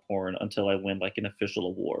any kind of porn until I win like an official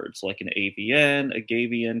award, so like an AVN, a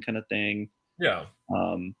Gavian kind of thing. Yeah.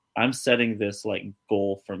 I'm setting this like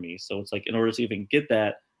goal for me, so it's like in order to even get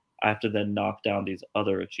that, I have to then knock down these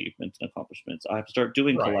other achievements and accomplishments. I have to start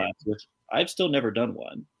doing Right. collabs, which I've still never done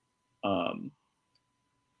one. Um,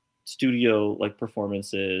 Studio like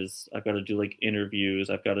performances. I've got to do like interviews.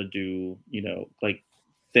 I've got to do like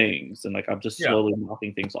things, and like I'm just Yeah. slowly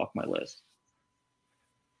knocking things off my list.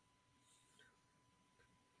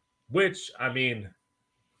 Which I mean,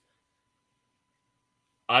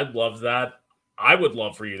 I'd love that. I would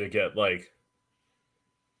love for you to get like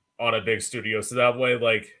on a big studio so that way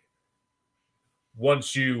like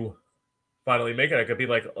once you finally make it, I could be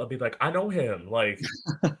like I'll be like, I know him. Like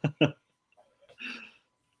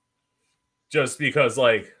just because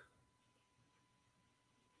like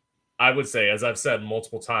I would say, as I've said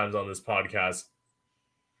multiple times on this podcast,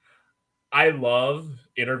 I love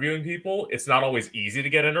interviewing people. It's not always easy to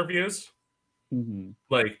get interviews. Hmm.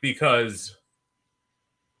 Like, because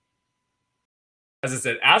as I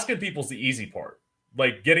said, asking people's the easy part.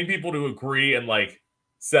 Like getting people to agree and like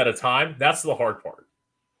set a time, that's the hard part.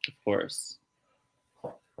 Of course.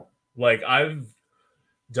 Like I've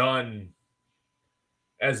done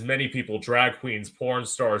as many people, drag queens, porn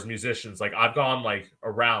stars, musicians, like I've gone like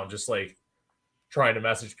around just like trying to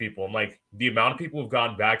message people. And like the amount of people who've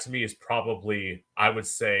gotten back to me is probably, I would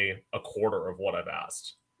say, a quarter of what I've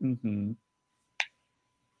asked. Hmm.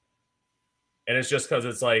 And it's just because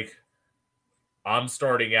it's like I'm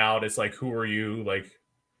starting out. It's like, who are you? Like,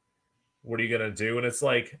 what are you gonna do? And it's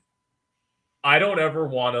like, I don't ever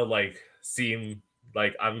want to like seem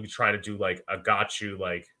like I'm trying to do like a got you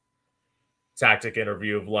like tactic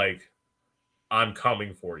interview of like I'm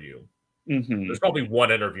coming for you. Hmm. There's probably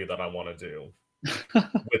one interview that I want to do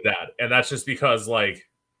with that, and that's just because like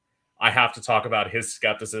I have to talk about his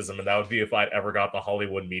skepticism, and that would be if I'd ever got the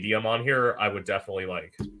Hollywood medium on here. I would definitely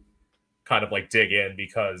like kind of like dig in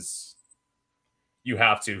because you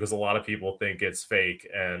have to because a lot of people think it's fake,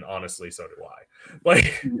 and honestly, so do I.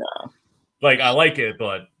 Like, Yeah. like I like it,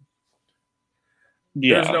 but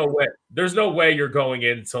there's Yeah. no way. There's no way you're going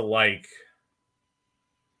into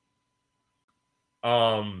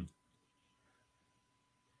um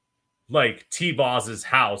like T Boz's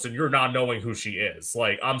house and you're not knowing who she is.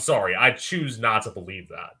 Like, I'm sorry, I choose not to believe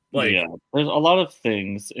that. Yeah. Like, There's a lot of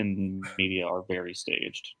things in media are very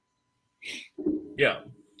staged. yeah,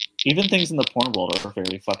 Even things in the porn world are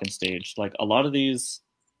very fucking staged. Like a lot of these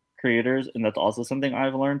creators, and that's also something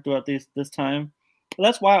I've learned throughout this time. But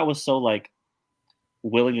that's why I was so like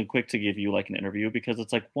willing and quick to give you like an interview, because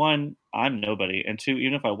it's like, one, I'm nobody, and two,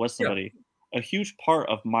 even if I was yeah, somebody, a huge part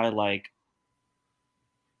of my like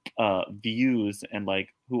views and like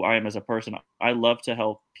who I am as a person, I love to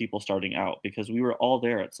help people starting out because we were all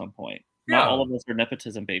there at some point. Not all yeah, of us are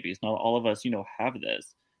nepotism babies. Not all of us, have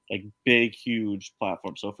this like big, huge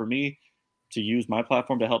platform. So for me, to use my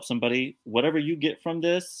platform to help somebody, whatever you get from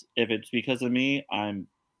this, if it's because of me,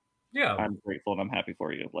 Yeah. I'm grateful and I'm happy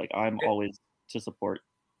for you. Like I'm And always to support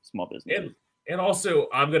small businesses. and, and also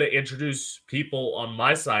I'm going to introduce people on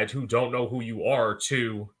my side who don't know who you are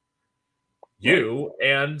to Right. you.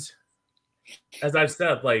 And as I've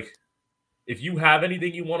said, like, if you have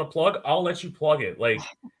anything you want to plug, I'll let you plug it. Like,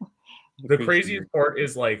 I the appreciate it. craziest part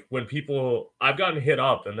is like when people I've gotten hit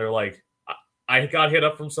up and they're like, I got hit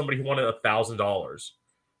up from somebody who wanted $1,000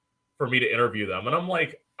 for me to interview them, and I'm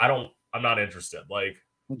like, I'm not interested. Like,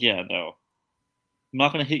 Yeah, no. I'm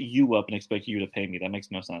not gonna hit you up and expect you to pay me. That makes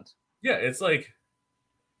no sense. yeah, it's like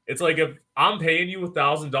if I'm paying you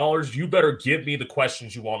 $1,000, you better give me the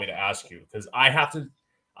questions you want me to ask you because I have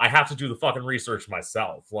to do the fucking research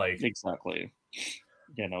myself. Like, Exactly.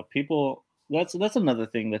 You know, people that's another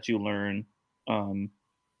thing that you learn um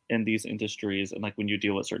in these industries and like when you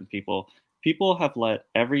deal with certain people, people have let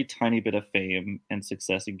every tiny bit of fame and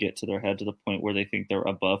success get to their head to the point where they think they're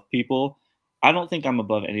above people. I don't think I'm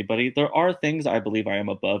above anybody. There are things I believe I am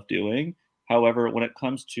above doing. However, when it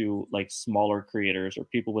comes to like smaller creators or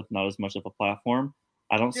people with not as much of a platform,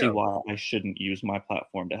 I don't see yeah, why I shouldn't use my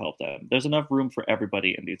platform to help them. There's enough room for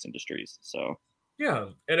everybody in these industries. So, yeah,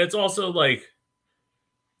 and it's also like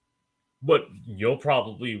what you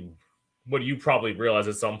probably realize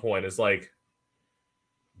at some point is like,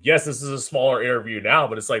 yes, this is a smaller interview now,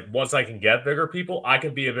 but it's like once I can get bigger people, I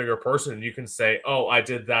can be a bigger person, and you can say, "Oh, I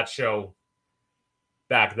did that show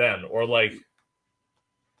back then," or like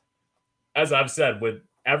as I've said with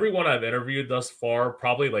everyone I've interviewed thus far,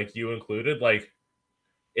 probably like you included, like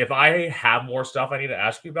if I have more stuff I need to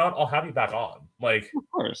ask you about, I'll have you back on. Like, of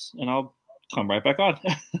course, and I'll come right back on.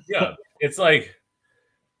 yeah, it's like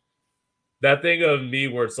that thing of me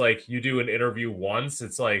where it's like you do an interview once,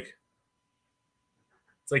 it's like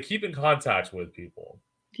keep in contact with people.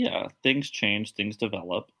 Yeah, things change, things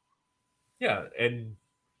develop. Yeah, and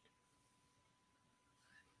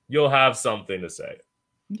you'll have something to say.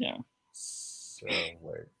 Yeah. So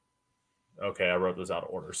wait. Okay, I wrote this out of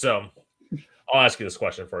order. So I'll ask you this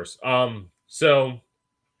question first. So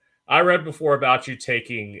I read before about you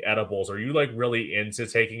taking edibles. Are you like really into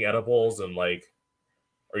taking edibles and like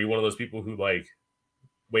are you one of those people who like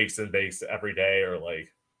wakes and bakes every day or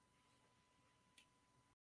like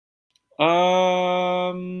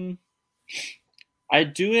Um, I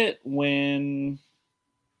do it when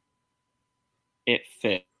it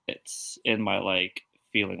fits in my like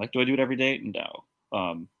feeling. Like, do I do it every day? No.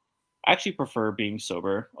 I actually prefer being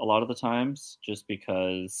sober a lot of the times, just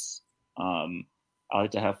because um, I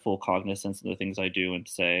like to have full cognizance of the things I do and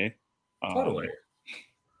say. totally? Um,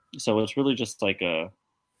 so it's really just like a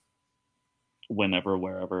whenever,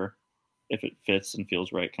 wherever, if it fits and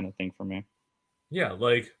feels right kind of thing for me. Yeah,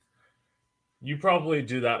 like you probably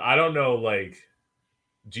do that. I don't know, like,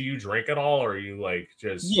 do you drink at all or are you like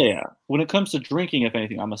just Yeah. When it comes to drinking, if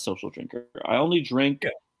anything, I'm a social drinker. I only drink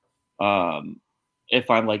yeah, um, if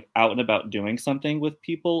I'm like out and about doing something with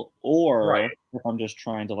people, right. or if I'm just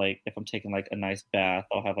trying to like, if I'm taking like a nice bath,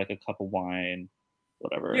 I'll have like a cup of wine,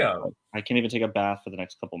 whatever. Yeah. Like, I can't even take a bath for the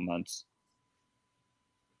next couple months.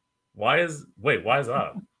 Why is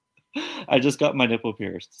that? I just got my nipple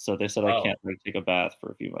pierced, so they said I Oh. can't like take a bath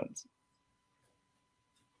for a few months.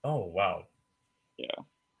 Oh wow. Yeah,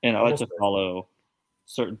 and I I like will to say follow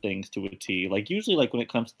certain things to a T. Like usually, like when it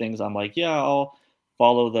comes to things, I'm like, yeah, I'll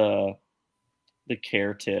follow the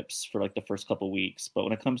care tips for like the first couple weeks. But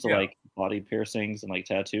when it comes to yeah. like body piercings and like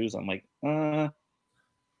tattoos, I'm like, Yeah,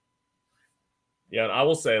 and I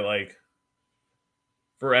will say like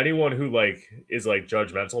for anyone who like is like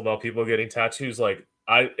judgmental about people getting tattoos, like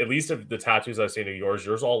I at least of the tattoos I've seen of yours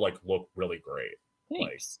all like look really great. Like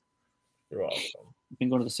thanks. you're welcome. I've been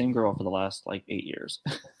going to the same girl for the last like 8 years.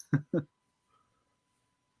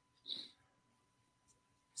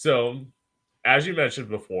 So, as you mentioned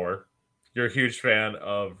before, you're a huge fan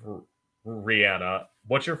of Rihanna.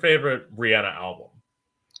 What's your favorite Rihanna album?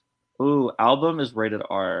 Ooh, album is rated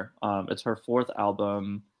R. It's her fourth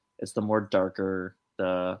album. It's the more darker,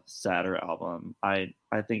 the sadder album. I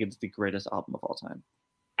think it's the greatest album of all time.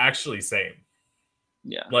 Actually, same.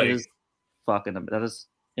 Yeah, it Like is that is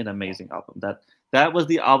an amazing album. That was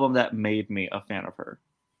the album that made me a fan of her.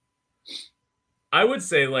 I would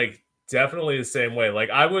say, like definitely the same way. Like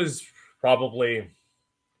I was probably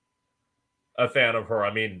a fan of her.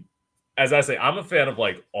 I mean, as I say, I'm a fan of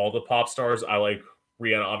like all the pop stars. I like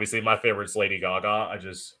Rihanna. Obviously, my favorite's Lady Gaga. I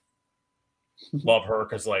just love her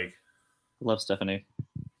because, like, Love Stephanie.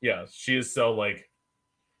 yeah, she is so like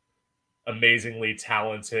amazingly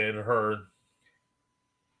talented. Her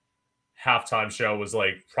halftime show was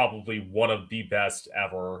like probably one of the best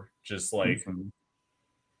ever. Just like Mm-hmm.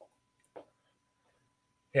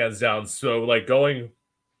 hands down. So like going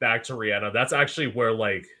back to Rihanna, that's actually where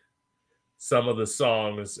like some of the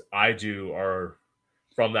songs I do are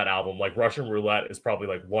from that album. Like Russian Roulette is probably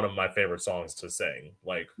like one of my favorite songs to sing,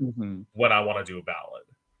 like Mm-hmm. when I want to do a ballad.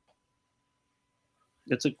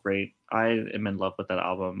 It's a great. I am in love with that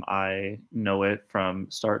album. I know it from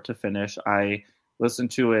start to finish. I listen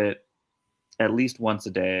to it at least once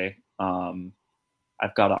a day.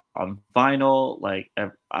 I've got it on vinyl. Like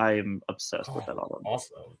I'm obsessed with that Oh, album.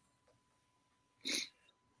 awesome.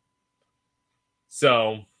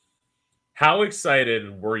 So, how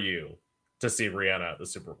excited were you to see Rihanna at the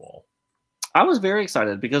Super Bowl? I was very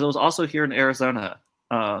excited because it was also here in Arizona,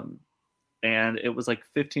 um, and it was like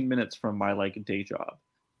 15 minutes from my like day job.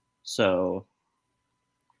 So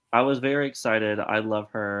I was very excited. I love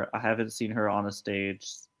her. I haven't seen her on a stage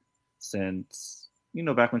since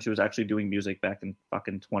back when she was actually doing music back in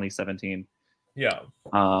fucking 2017. Yeah.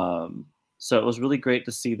 So it was really great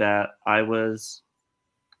to see that. I was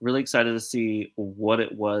really excited to see what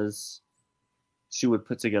it was she would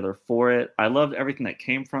put together for it. I loved everything that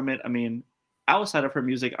came from it. I mean, outside of her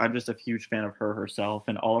music, I'm just a huge fan of her herself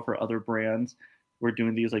and all of her other brands. We're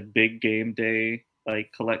doing these like big game day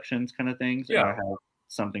like collections kind of things, and I Yeah. have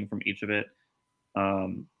something from each of it.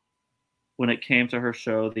 Um, when it came to her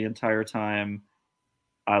show, the entire time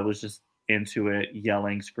I was just into it,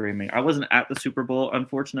 yelling, screaming. I wasn't at the Super Bowl,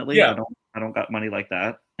 unfortunately. Yeah. I don't got money like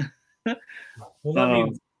that. Well, that um,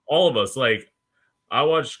 means all of us. Like, I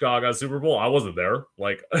watched Gaga Super Bowl. I wasn't there.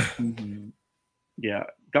 Like, mhm. Yeah,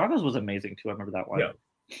 Gaga's was amazing too. I remember that one. yeah.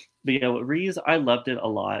 But yeah, with Reese, I loved it a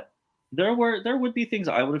lot. There would be things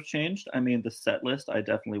I would have changed. I mean, the set list I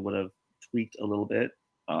definitely would have tweaked a little bit.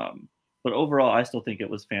 But overall, I still think it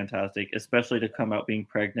was fantastic, especially to come out being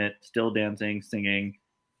pregnant, still dancing, singing.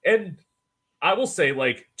 And I will say,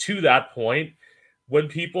 like, to that point, when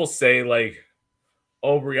people say, like,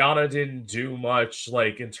 oh, Rihanna didn't do much,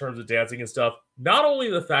 like, in terms of dancing and stuff, not only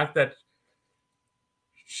the fact that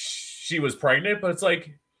she was pregnant, but it's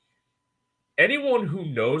like anyone who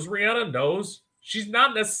knows Rihanna knows she's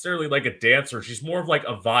not necessarily like a dancer. She's more of like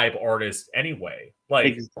a vibe artist anyway.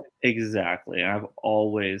 Like, Ex- exactly. I've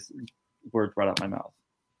always words right out my mouth.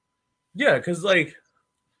 yeah, because like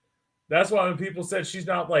that's why when people said she's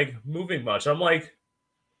not like moving much, I'm like,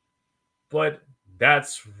 but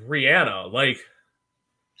that's Rihanna. Like,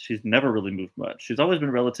 She's never really moved much. She's always been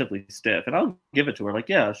relatively stiff, and I'll give it to her. Like,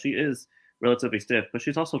 yeah, she is relatively stiff, but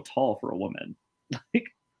she's also tall for a woman. Like,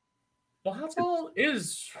 well, how tall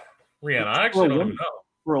is Rihanna? I for actually a don't even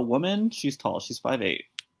woman, know. she's tall. She's 5'8".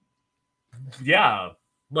 Yeah, So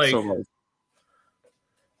like, like,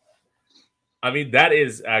 I mean, that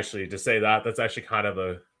is actually to say that that's actually kind of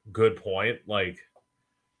a good point. Like,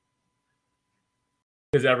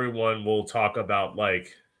 because everyone will talk about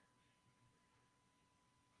like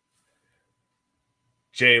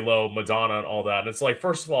J Lo, Madonna, and all that. And it's like,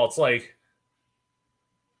 first of all, it's like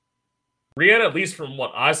Rihanna, at least from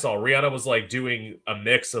what I saw, Rihanna was like doing a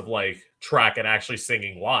mix of like track and actually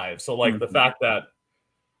singing live. So like the mhm. fact that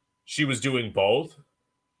she was doing both,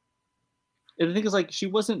 And the thing is, like, she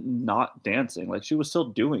wasn't not dancing. Like, she was still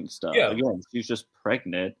doing stuff. yeah, Again, she's just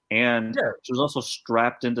pregnant, and yeah, she was also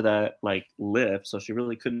strapped into that like lift, so she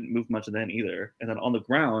really couldn't move much then either. And then on the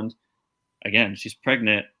ground, again, she's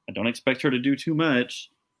pregnant. I don't expect her to do too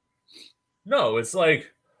much. no, it's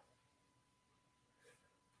like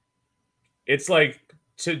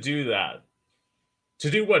to do that, to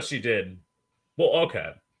do what she did. Well,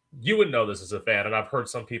 okay, you would know this as a fan, and I've heard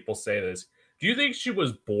some people say this. Do you think she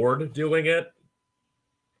was bored doing it?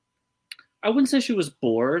 I wouldn't say she was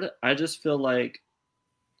bored. I just feel like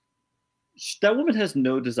that woman has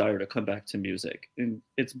no desire to come back to music, and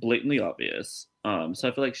it's blatantly obvious. So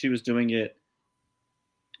I feel like she was doing it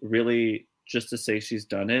really just to say she's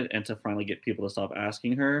done it and to finally get people to stop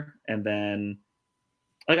asking her. And then,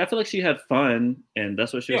 like, I feel like she had fun, and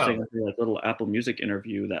that's what she was Yeah, saying in her like little Apple Music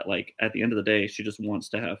interview. That like at the end of the day, she just wants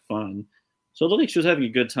to have fun. So it looked like she was having a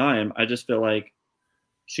good time. I just feel like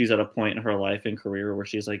she's at a point in her life and career where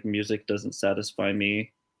she's like, music doesn't satisfy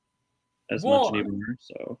me as much well, anymore.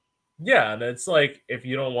 So yeah, and it's like if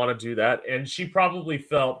you don't want to do that, and she probably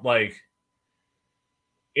felt like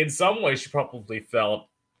in some way she probably felt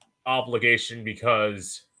obligation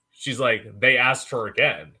because she's like they asked her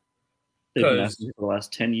again they've been asking because me for the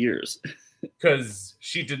last 10 years.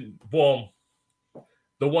 she didn't, well,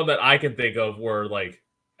 the one that I can think of where like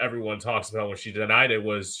everyone talks about when she denied it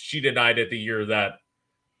was she denied it the year that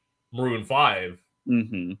Maroon 5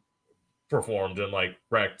 hmm performed and like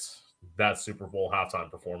wrecked that Super Bowl halftime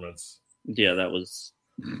performance. Yeah, that was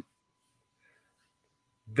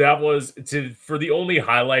for the only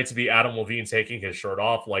highlight to be Adam Levine taking his shirt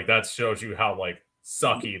off. Like that shows you how like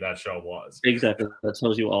sucky that show was. exactly that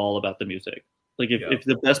tells you all about the music. Like Yeah, if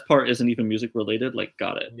the best part isn't even music related, like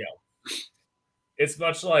got it. yeah. It's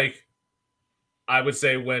much like I would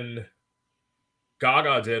say when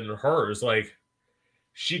Gaga did hers. Like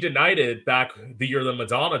she denied it back the year that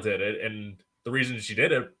Madonna did it, and the reason she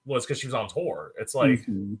did it was because she was on tour. It's like,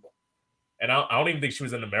 Mm-hmm. and I don't even think she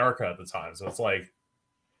was in America at the time. So it's like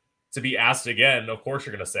to be asked again, of course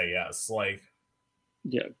you're gonna say yes. Like,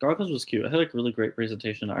 Yeah, Gaga's was cute. I had like really great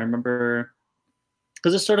presentation. I remember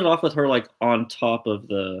because it started off with her like on top of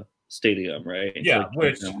the stadium, right? Into yeah, the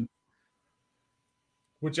countdown.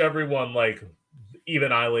 which everyone like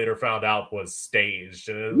even I later found out was staged,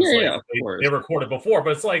 and it was Yeah, like yeah, of they course. recorded before,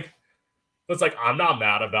 but it's like I'm not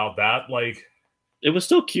mad about that. Like, It was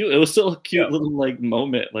still cute. It was still a yeah, cute little like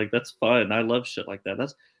moment. Like that's fun. I love shit like that.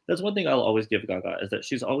 That's one thing I'll always give Gaga is that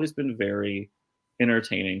she's always been very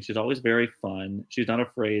entertaining. She's always very fun. She's not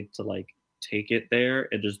afraid to like take it there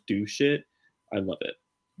and just do shit. I love it.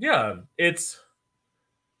 yeah, it's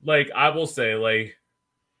like I will say like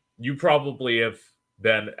you probably have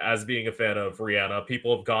been as being a fan of Rihanna,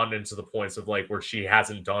 people have gone into the points of like where she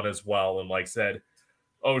hasn't done as well and like said,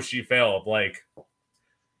 oh, she failed. Like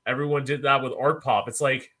everyone did that with art pop. It's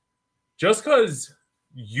like just because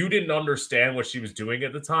you didn't understand what she was doing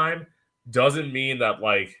at the time doesn't mean that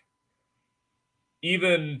like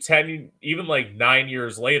even like 9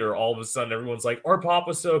 years later, all of a sudden everyone's like, art pop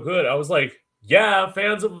was so good. I was like, yeah,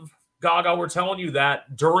 fans of Gaga were telling you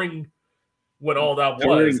that during when all that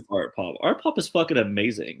During was. art pop. Art pop is fucking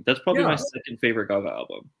amazing. That's probably my Yeah. second favorite Gaga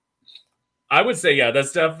album. I would say, yeah,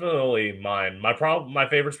 that's definitely mine. My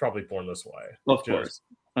favorite's probably Born This Way. Of Just course.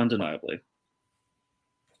 Undeniably.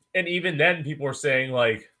 and even then, people were saying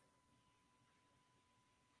like,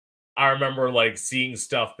 I remember like seeing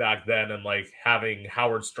stuff back then and like having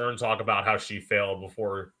Howard Stern talk about how she failed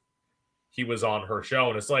before he was on her show,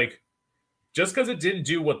 and it's like just because it didn't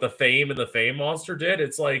do what the Fame and the Fame Monster did,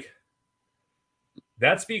 it's like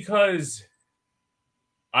that's because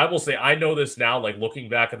I will say I know this now. Like looking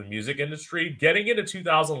back at the music industry, getting into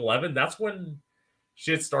 2011, that's when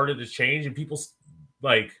shit started to change and people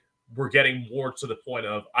like were getting more to the point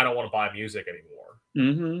of I don't want to buy music anymore.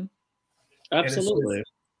 Mm-hmm. And it's Absolutely.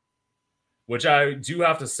 which I do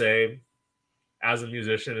have to say as a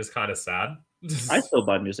musician is kind of sad. I still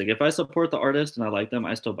buy music. If I support the artist and I like them,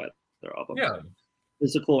 I still buy their albums. Yeah,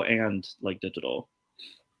 Physical and like digital.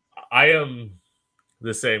 I am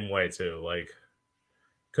the same way too. Like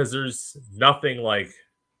cuz there's nothing like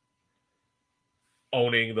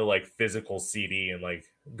owning the like physical CD and like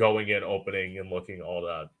going in opening and looking all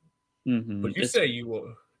that. Mm-hmm. But you say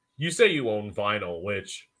you own vinyl,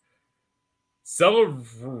 which some of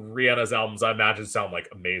Rihanna's albums I imagine sound like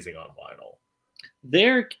amazing on vinyl.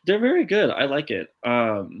 They're very good. I like it.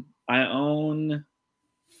 I own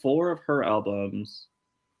 4 of her albums.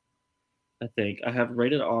 I think I have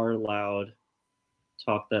Rated R, Loud,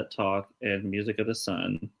 Talk That Talk, and Music of the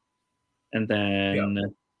Sun. And Yeah,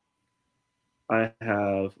 then I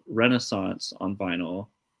have Renaissance on vinyl,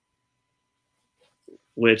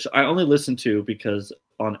 which I only listen to because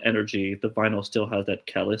on Energy, the vinyl still has that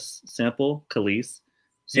Khalees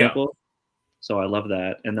yeah, sample. So I love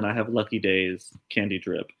that. And then I have Lucky Days, Candy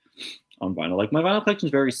Drip on vinyl. Like my vinyl collection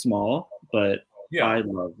is very small, but yeah. I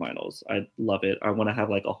love vinyls. I love it. I want to have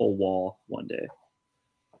like a whole wall one day.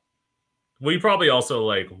 Well, you probably also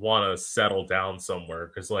like want to settle down somewhere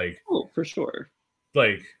because Oh, for sure.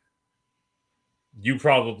 like you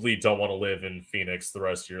probably don't want to live in Phoenix the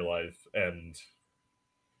rest of your life, and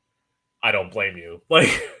I don't blame you. Like,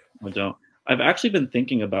 I don't. I've actually been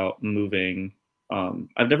thinking about moving.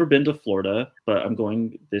 I've never been to Florida, but I'm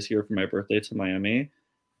going this year for my birthday to Miami.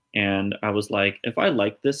 And I was like, if I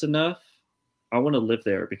like this enough, I want to live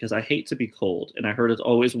there because I hate to be cold. And I heard it's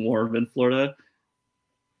always warm in Florida.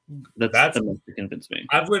 That's that's enough to convince me.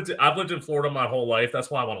 I've lived in Florida my whole life.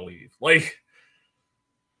 That's why I want to leave. Like,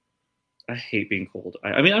 I hate being cold.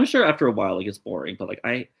 I mean, I'm sure after a while it gets boring, but like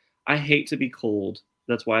I hate to be cold.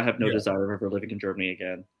 That's why I have no yeah, desire of ever living in Germany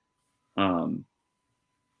again. Um,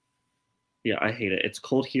 yeah, I hate it. It's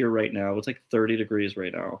cold here right now. It's like 30 degrees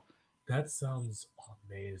right now. that sounds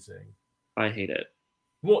amazing. I hate it.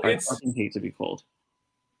 Well, I it's fucking hate to be cold.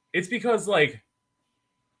 it's because like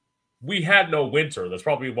we had no winter. That's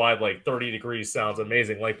probably why like 30 degrees sounds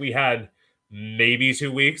amazing. Like we had maybe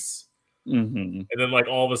 2 weeks, Hmm. and then like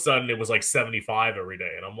all of a sudden it was like 75 every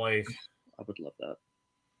day, and I'm like, I would love that.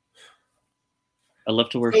 I love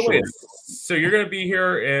to wear so wait, shorts so you're gonna be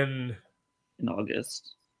here in in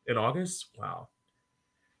August. In August? Wow.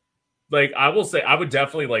 Like, I will say, I would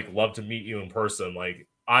definitely like love to meet you in person. Like,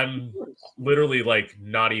 Of I'm course. literally like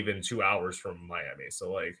not even 2 hours from Miami,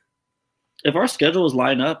 so like, If our schedules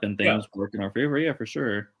line up and yeah, things work in our favor, yeah, for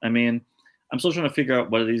sure. I mean, I'm still trying to figure out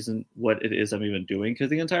what it is I'm even doing because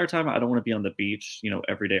the entire time I don't want to be on the beach,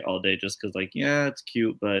 every day, all day, just because like, yeah, it's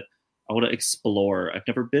cute, but I want to explore. I've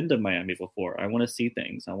never been to Miami before. I want to see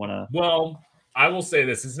things. I want to. well, I will say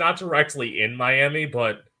this: it's not directly in Miami,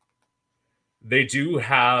 but they do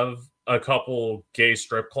have a couple gay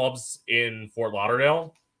strip clubs in Fort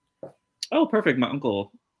Lauderdale. Oh, perfect. My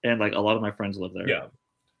uncle and like a lot of my friends live there. Yeah.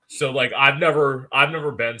 So like I've never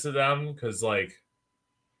been to them because like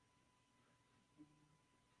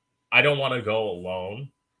I don't want to go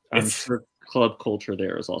alone. I'm It's sure club culture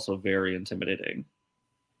there is also very intimidating.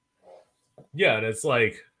 yeah, and it's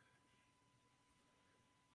like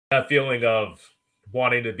that feeling of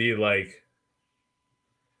wanting to be like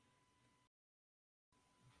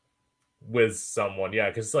with someone. Yeah,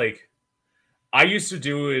 because like I used to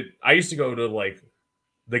do it. I used to go to like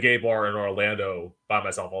the gay bar in Orlando by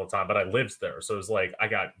myself all the time, but I lived there, so it's like I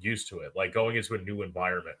got used to it. Like going into a new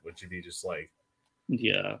environment, which would be just like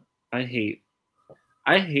Yeah, I hate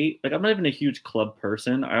like I'm not even a huge club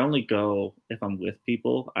person. I only go if I'm with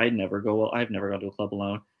people. I've never gone to a club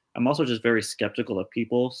alone. I'm also just very skeptical of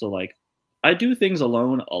people. So like I do things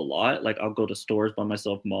alone a lot. Like I'll go to stores by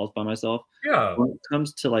myself, malls by myself. yeah. When it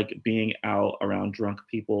comes to like being out around drunk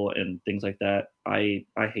people and things like that, I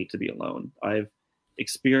hate to be alone. I've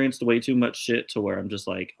experienced way too much shit to where I'm just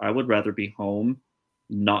like I would rather be home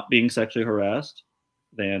not being sexually harassed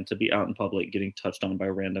than to be out in public getting touched on by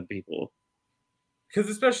random people. Because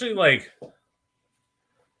especially like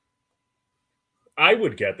I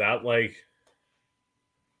would get that like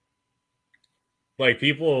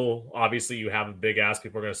people obviously you have a big ass,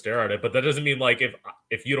 people are gonna stare at it, but that doesn't mean like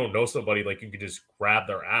if you don't know somebody, like you can just grab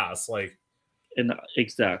their ass. Like And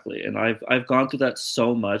exactly. And I've gone through that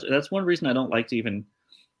so much. And that's one reason I don't like to even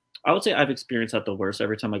I would say I've experienced that the worst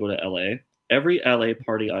every time I go to LA. Every LA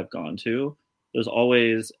party I've gone to, there's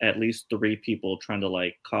always at least three people trying to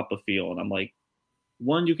like cop a feel. And I'm like,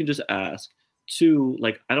 one, you can just ask. Two,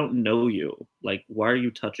 like, I don't know you. Like, why are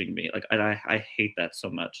you touching me? Like, I hate that so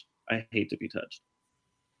much. I hate to be touched.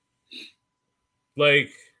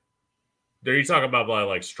 like are you talking about by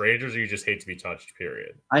like strangers or you just hate to be touched,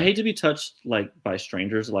 period? I hate to be touched like by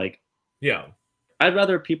strangers. Like, Yeah. I'd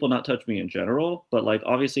rather people not touch me in general, but like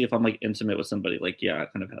obviously if I'm like intimate with somebody, like yeah, it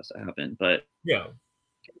kind of has to happen. But Yeah.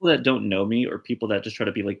 people that don't know me or people that just try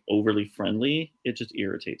to be like overly friendly, it just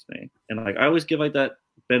irritates me. And like I always give like that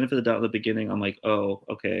benefit of the doubt in the beginning. I'm like, oh,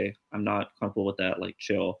 okay, I'm not comfortable with that. Like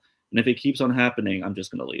chill. And if it keeps on happening, I'm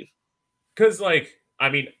just gonna leave. Cause like I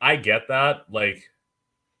mean, I get that. Like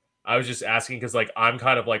I was just asking because like I'm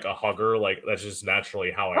kind of like a hugger, like that's just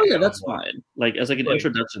naturally how I Oh yeah, am. that's fine. Like as like an Like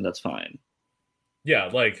introduction, that's fine. yeah,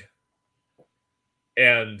 like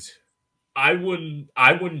and I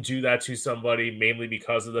wouldn't do that to somebody mainly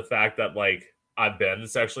because of the fact that like I've been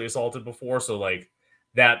sexually assaulted before. So like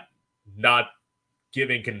that not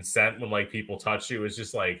giving consent when like people touch you is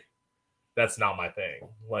just like that's not my thing.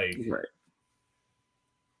 Like Right.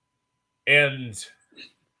 and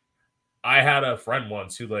I had a friend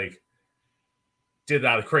once who like did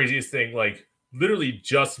that craziest thing, like literally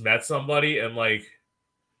just met somebody and like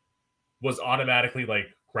was automatically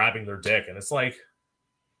like grabbing their dick. And it's like,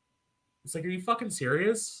 are you fucking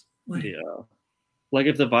serious? Like Yeah. Like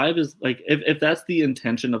if the vibe is like if that's the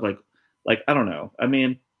intention of like I don't know. I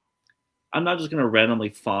mean, I'm not just gonna randomly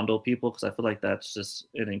fondle people because I feel like that's just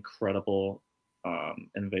an incredible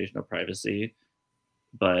invasion of privacy.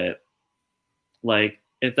 But like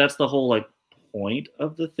if that's the whole like point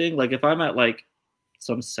of the thing, like if I'm at like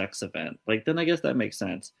some sex event, like then I guess that makes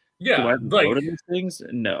sense. Do I yeah, go like to those things?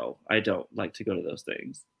 No, I don't like to go to those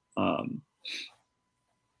things. Um,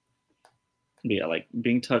 but yeah, like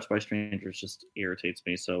being touched by strangers just irritates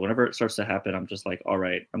me. So whenever it starts to happen, I'm just like, all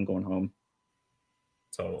right, I'm going home.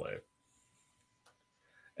 totally.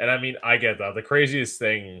 And I mean, I get that. The craziest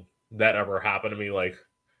thing that ever happened to me, like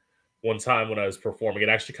one time when I was performing, it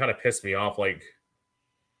actually kind of pissed me off. Like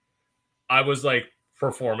I was like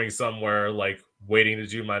performing somewhere, like waiting to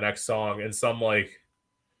do my next song, and some like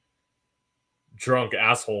drunk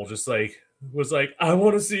asshole just like was like, I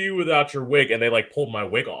want to see you without your wig, and they like pulled my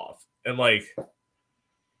wig off. And like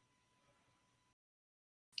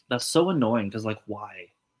That's so annoying because like why?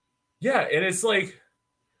 yeah, and it's like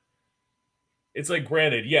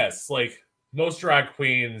granted, yes, like most drag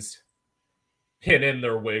queens pin in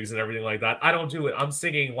their wigs and everything like that. I don't do it. I'm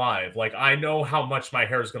singing live. Like I know how much my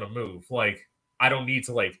hair is gonna move. Like I don't need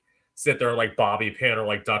to like sit there and like bobby pin or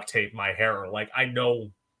like duct tape my hair. Like I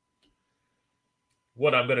know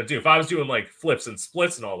what I'm gonna do. If I was doing like flips and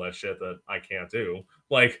splits and all that shit that I can't do,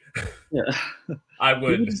 like Yeah. I People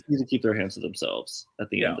would, just need to keep their hands to themselves at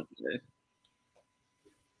the yeah. end of the day.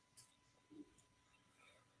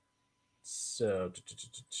 So,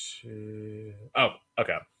 oh,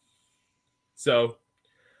 okay. So,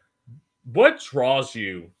 what draws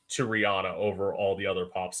you to Rihanna over all the other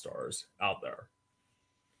pop stars out there?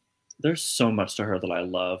 There's so much to her that I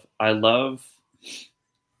love. I love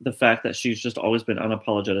the fact that she's just always been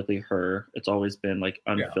unapologetically her. It's always been like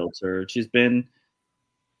Yeah. unfiltered. She's been,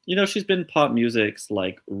 she's been pop music's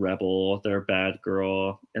like rebel, their bad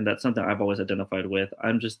girl, and that's something I've always identified with.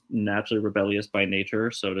 I'm just naturally rebellious by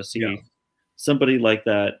nature, so to Yeah. see somebody like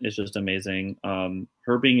that is just amazing.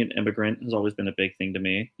 Her being an immigrant has always been a big thing to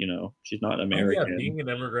me. She's not Oh yeah, American. being an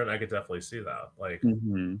immigrant, I could definitely see that. Like,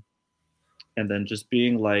 Hmm. And then just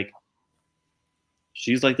being like,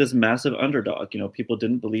 she's like this massive underdog. People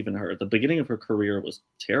didn't believe in her. The beginning of her career was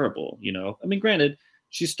terrible. I mean, granted,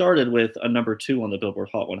 she started with a number 2 on the Billboard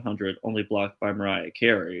Hot 100, only blocked by Mariah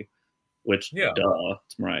Carey, which, yeah, duh,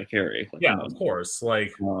 it's Mariah Carey. Like, yeah, come of on. course.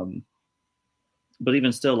 Like, But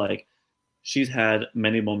even still, like, she's had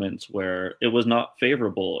many moments where it was not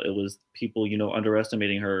favorable. It was people,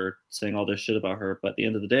 underestimating her, saying all this shit about her. But at the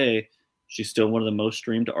end of the day, she's still one of the most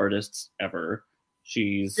streamed artists ever.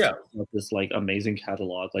 She's yeah, got this like amazing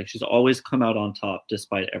catalog. Like she's always come out on top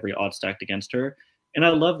despite every odd stacked against her. And I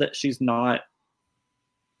love that she's not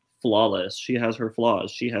flawless. She has her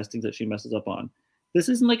flaws. She has things that she messes up on. This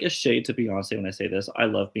isn't like a shade to Beyonce when I say this. I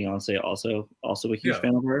love Beyonce also a huge yeah,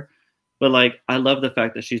 fan of her. But like I love the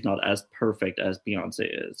fact that she's not as perfect as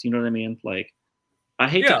Beyonce is. You know what I mean? Like I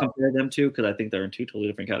hate to yeah, compare them two because I think they're in two totally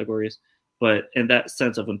different categories. But in that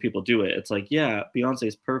sense of when people do it, it's like, yeah, Beyonce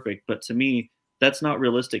is perfect, but to me, that's not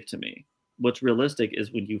realistic to me. What's realistic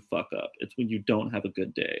is when you fuck up. It's when you don't have a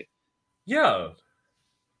good day. yeah.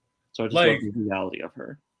 So I just love Like, the reality of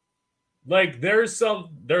her.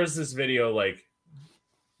 there's this video like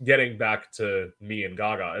getting back to me and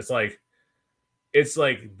Gaga. It's like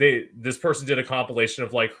this person did a compilation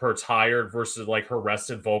of like her tired versus like her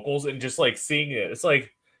rested vocals, and just like seeing it, it's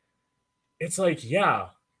like yeah,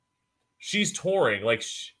 she's touring. Like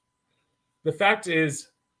the fact is,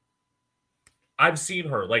 I've seen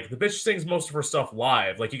her. Like the bitch sings most of her stuff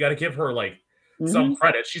live. Like you got to give her like some Hmm.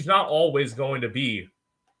 credit. She's not always going to be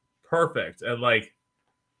perfect, and like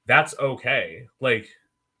that's okay. Like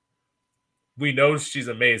we know she's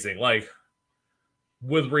amazing. Like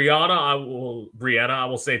with Rihanna, I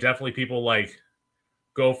will say definitely people like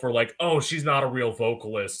go for like, oh, she's not a real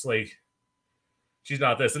vocalist. Like she's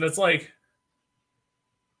not this, and it's like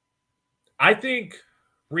I think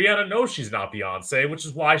Rihanna knows she's not Beyonce, which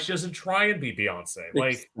is why she doesn't try and be Beyonce.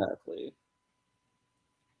 Like, Exactly.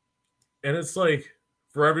 and it's like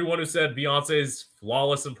for everyone who said Beyonce is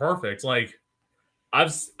flawless and perfect, like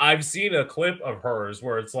I've seen a clip of hers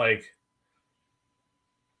where it's like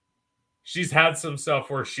she's had some stuff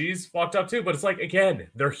where she's fucked up too, but it's like again,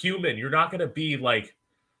 they're human. You're not gonna be like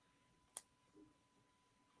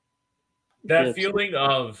Yeah, that feeling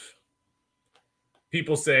of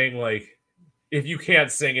people saying like if you can't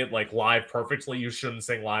sing it like live perfectly, you shouldn't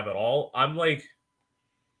sing live at all. I'm like,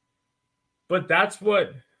 but that's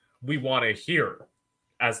what we want to hear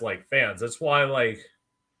as like fans. That's why like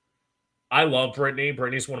I love Britney.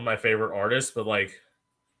 Britney's one of my favorite artists, but like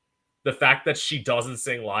the fact that she doesn't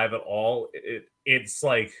sing live at all, it's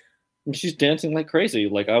like and she's dancing like crazy.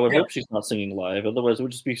 Like I would yeah. hope she's not singing live, otherwise it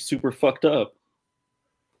would just be super fucked up.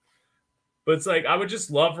 But it's like I would just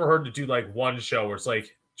love for her to do like one show where it's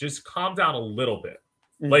like just calm down a little bit.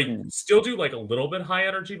 Like Hmm. still do like a little bit high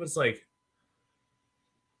energy, but it's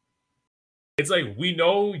like we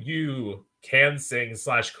know you can sing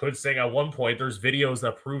slash could sing at one point. There's videos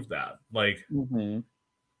that prove that. Like Hmm.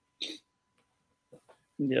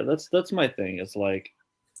 Yeah, that's my thing. It's like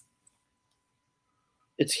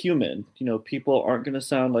it's human. People aren't going to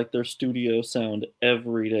sound like their studio sound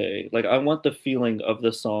every day. Like I want the feeling of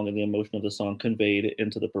the song and the emotion of the song conveyed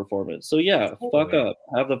into the performance. So yeah, fuck totally. up,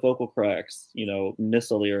 have the vocal cracks,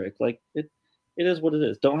 miss a lyric. Like it is what it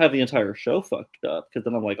is. Don't have the entire show fucked up because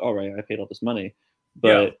then I'm like, all right, I paid all this money.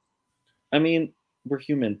 Yeah, But I mean, we're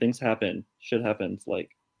human. Things happen. Shit happens.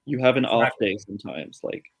 Like you have an off exactly. day sometimes.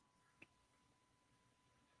 Like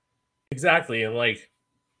Exactly. And like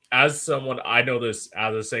as someone I know this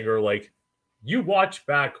as a singer, like you watch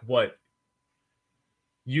back what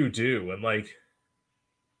you do, and like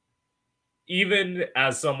even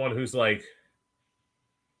as someone who's like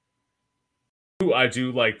who I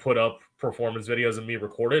do like put up performance videos of me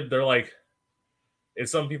recorded, they're like if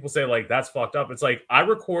some people say like that's fucked up, it's like I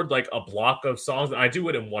record like a block of songs and I do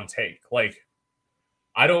it in one take. Like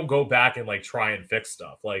I don't go back and like try and fix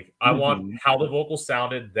stuff. Like I want Hmm. how the vocals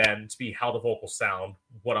sounded then to be how the vocals sound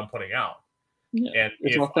what I'm putting out. Yeah, And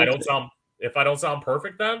it's authentic. if I don't sound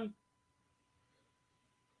perfect, then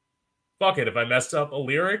fuck it. If I messed up a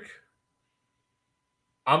lyric,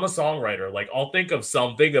 I'm a songwriter. Like I'll think of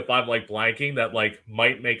something if I'm like blanking that like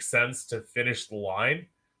might make sense to finish the line.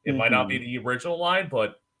 It might not be Hmm. the original line,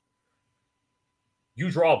 but you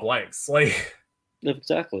draw blanks. Like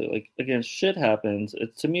Exactly. Like again, shit happens.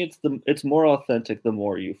 To me, it's more authentic the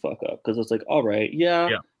more you fuck up because it's like, all right, yeah,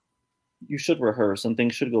 yeah, you should rehearse and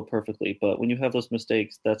things should go perfectly, but when you have those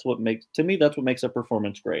mistakes, that's what makes a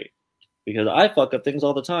performance great. Because I fuck up things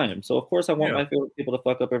all the time, so of course I want yeah, my favorite people to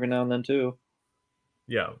fuck up every now and then too.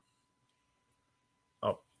 yeah.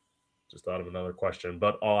 Oh, just thought of another question,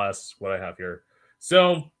 but I'll ask what I have here.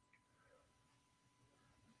 So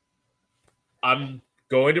I'm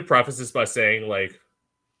going to preface this by saying, like,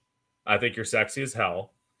 I think you're sexy as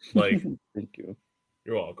hell. Like, Thank you.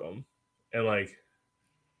 you're welcome. And like,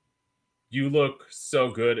 you look so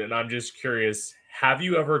good. And I'm just curious, have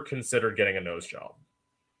you ever considered getting a nose job?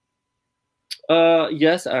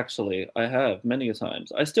 Yes, actually, I have many a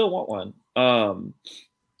times. I still want one.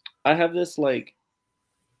 I have this like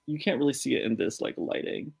you can't really see it in this like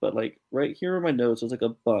lighting, but like right here on my nose, there's like a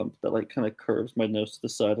bump that like kind of curves my nose to the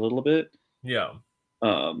side a little bit. Yeah.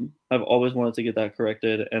 I've always wanted to get that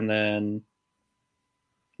corrected, and then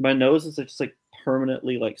my nose is just like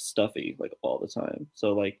permanently like stuffy like all the time.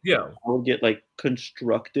 So like Yeah. I'll get like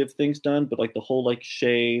constructive things done, but like the whole like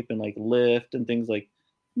shape and like lift and things like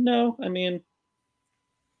no, I mean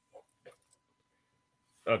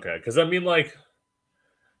Okay. Because I mean, like,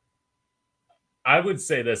 I would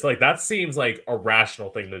say this, like, that seems like a rational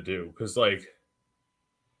thing to do. Because, like,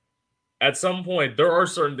 at some point, there are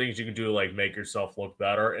certain things you can do to, like, make yourself look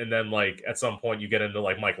better. And then, like, at some point, you get into,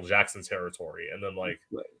 like, Michael Jackson territory. And then, like,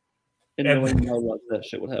 right. And and knowing my luck, that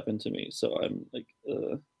shit would happen to me. So I'm like,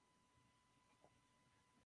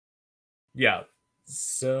 yeah.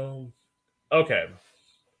 So, okay.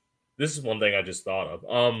 This is one thing I just thought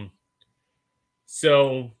of.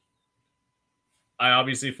 So I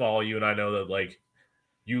obviously follow you, and I know that like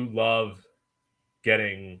you love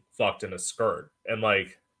getting fucked in a skirt, and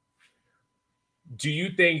like, do you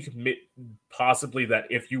think possibly that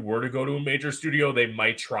if you were to go to a major studio, they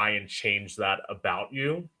might try and change that about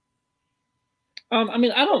you? I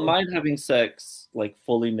mean, I don't mind having sex like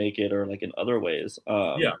fully naked or like in other ways.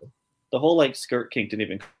 Yeah, The whole like skirt kink didn't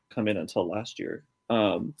even come in until last year.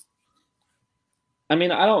 I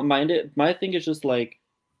mean, I don't mind it. My thing is just like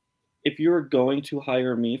if you're going to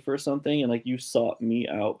hire me for something and like you sought me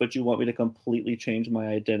out, but you want me to completely change my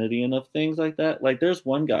identity and of things like that. Like there's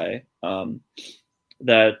one guy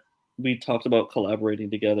that we talked about collaborating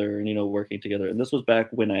together and working together. And this was back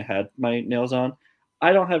when I had my nails on.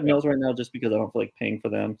 I don't have yeah, nails right now just because I don't feel like paying for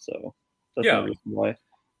them. So that's the yeah, only reason why.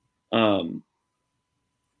 Um,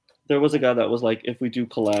 there was a guy that was like, if we do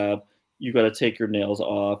collab, you got to take your nails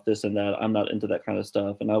off, this and that. I'm not into that kind of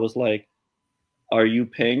stuff. And I was like, are you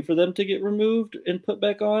paying for them to get removed and put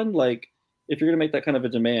back on? Like, if you're gonna make that kind of a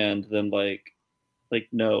demand, then like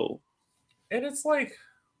no. and it's like,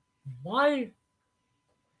 why?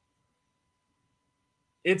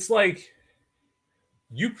 It's like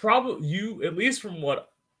you at least from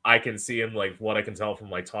what I can see and like what I can tell from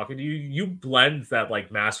like talking to you, you blend that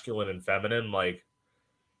like masculine and feminine like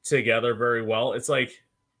together very well. It's like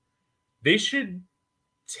they should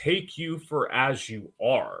take you for as you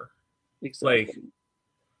are. Like Exactly.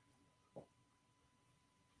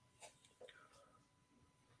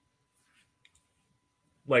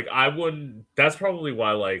 like I wouldn't that's probably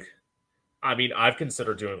why like I mean I've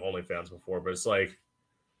considered doing OnlyFans before, but it's like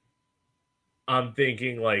I'm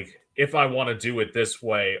thinking like if I want to do it this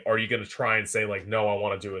way, are you gonna try and say like no, I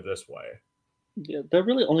want to do it this way? Yeah, that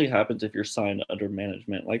really only happens if you're signed under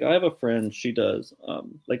management. Like I have a friend, she does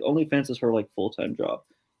like OnlyFans is her like full time job,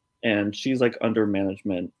 and she's like under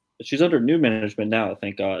management. She's under new management now,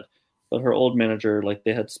 thank God. But her old manager, like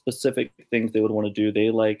they had specific things they would want to do.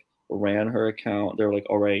 They like ran her account. They're like,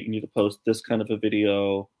 all right, you need to post this kind of a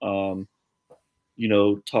video.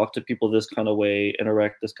 Talk to people this kind of way,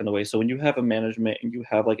 interact this kind of way. So when you have a management and you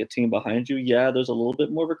have like a team behind you, yeah, there's a little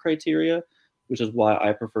bit more of a criteria, which is why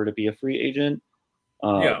I prefer to be a free agent.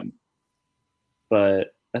 Yeah. Um,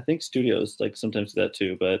 but I think studios like sometimes do that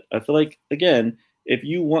too. But I feel like again, if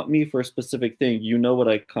you want me for a specific thing, you know what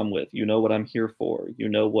I come with. You know what I'm here for. You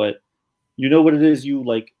know what it is you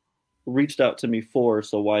like reached out to me for.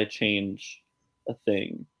 So why change a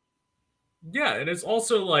thing? Yeah, and it's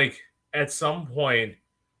also like at some point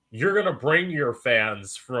you're going to bring your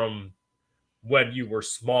fans from when you were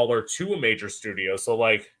smaller to a major studio. So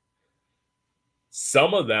like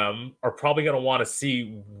some of them are probably going to want to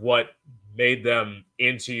see what made them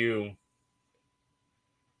into you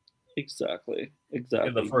Exactly. in the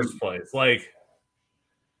Exactly. first place. Like,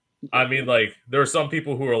 I mean, like, there are some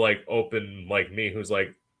people who are like open, like me, who's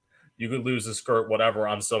like, you could lose a skirt, whatever.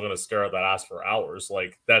 I'm still going to stare at that ass for hours.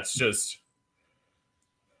 Like, that's just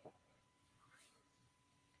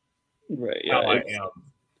Right. Yeah. how I am.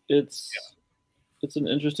 It's it's an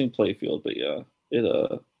interesting play field, but yeah,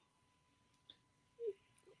 it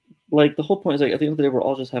like the whole point is like at the end of the day we're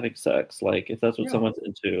all just having sex. Like if that's what Yeah, someone's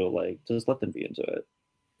into, like just let them be into it.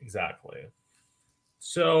 exactly.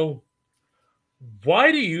 So,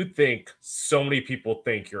 why do you think so many people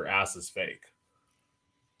think your ass is fake?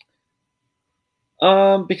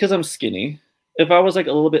 Because I'm skinny. If I was like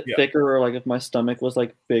a little bit Yeah. thicker or like if my stomach was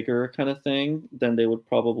like bigger kind of thing, then they would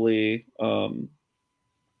probably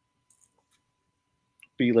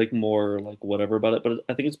be like more like whatever about it. But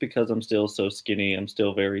I think it's because I'm still so skinny. I'm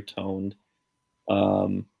still very toned.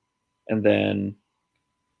 Um, and then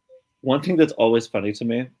one thing that's always funny to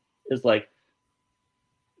me is like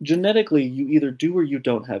genetically you either do or you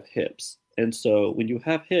don't have hips. And so when you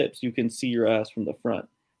have hips, you can see your ass from the front.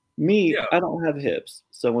 Me, Yeah. I don't have hips.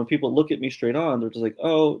 So when people look at me straight on, they're just like,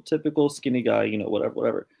 "Oh, typical skinny guy, you know, whatever,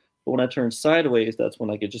 whatever." But when I turn sideways, that's when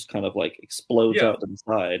like it just kind of like explodes Yeah. out to the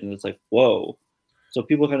side and it's like, "Whoa." So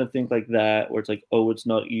people kind of think like that where it's like, "Oh, it's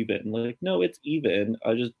not even." Like, "No, it's even.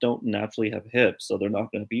 I just don't naturally have hips, so they're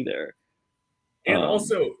not going to be there." And Um,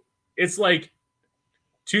 also, it's like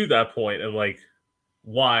to that point, and like,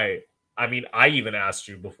 why? I mean, I even asked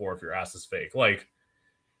you before if your ass is fake. Like,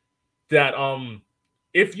 that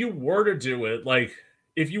if you were to do it, like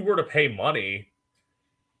if you were to pay money,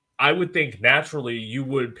 I would think naturally you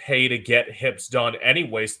would pay to get hips done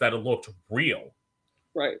anyway so that it looked real.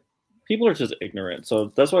 Right. People are just ignorant. So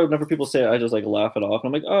that's why whenever people say it, I just like laugh it off.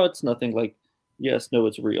 I'm like, oh, it's nothing. Like, yes, no,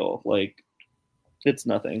 it's real. Like, it's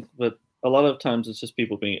nothing. But a lot of times it's just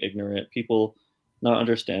people being ignorant, people not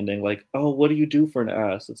understanding, like, oh, what do you do for an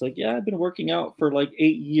ass? It's like, yeah, I've been working out for like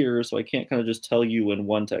 8 years, so I can't kind of just tell you in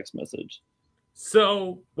one text message.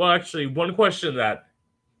 So, well, actually, one question that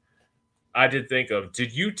I did think of: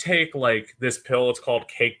 did you take like this pill? It's called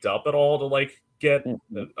Caked Up at all to like get?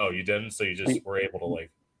 Mm-mm. Oh, you didn't. So you The, just were able to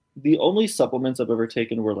like. the only supplements I've ever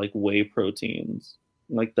taken were like whey proteins.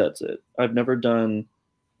 Like, that's it. I've never done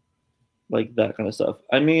like that kind of stuff.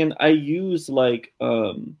 I mean, I use like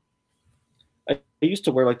I used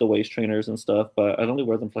to wear like the waist trainers and stuff, but I'd only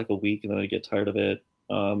wear them for like a week and then I get tired of it.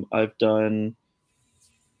 I've done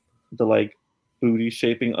the like booty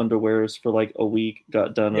shaping underwears for like a week,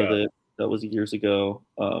 got done with Yeah, it. That was years ago.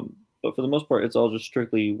 But for the most part, it's all just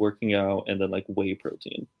strictly working out and then like whey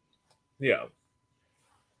protein. yeah.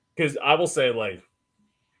 Because I will say, like,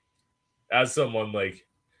 as someone like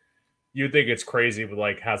you think it's crazy, but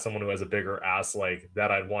like has someone who has a bigger ass like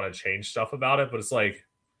that, I'd want to change stuff about it. But it's like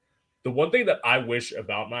the one thing that I wish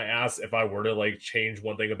about my ass, if I were to like change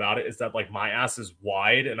one thing about it, is that like my ass is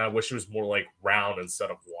wide, and I wish it was more like round instead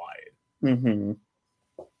of wide. Mm-hmm.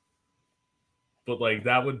 But like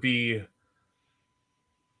that would be,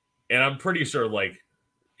 and I'm pretty sure like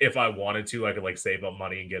if I wanted to, I could like save up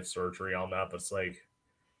money and get surgery on that. But it's like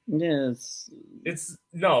Yes. it's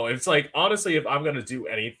no, it's like honestly, if I'm gonna do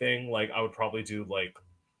anything, like I would probably do like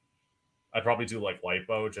I'd probably do like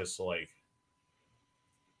lipo just to like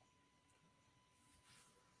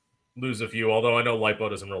lose a few. Although I know lipo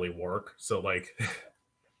doesn't really work, so like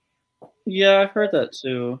Yeah, I've heard that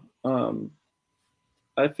too.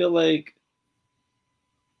 I feel like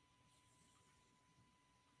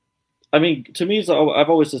I mean, to me, I've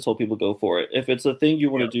always just told people go for it. If it's a thing you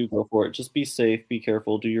want yeah, to do, go for it. Just be safe, be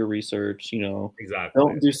careful, do your research. You know, exactly.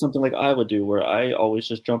 don't do something like I would do, where I always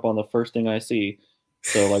just jump on the first thing I see.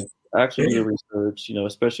 So, like, actually do your research. You know,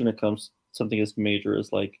 especially when it comes to something as major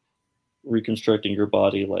as like reconstructing your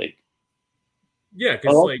body. Like, Yeah, a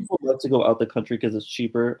because lot of like people love to go out the country because it's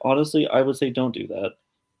cheaper. Honestly, I would say don't do that.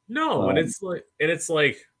 no, Um, and it's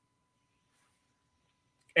like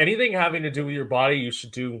anything having to do with your body, you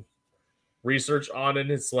should do research on, and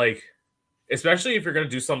it's like especially if you're gonna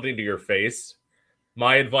do something to your face.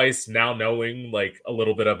 My advice now, knowing like a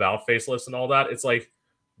little bit about facelifts and all that, it's like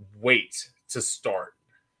wait to start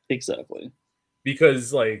exactly.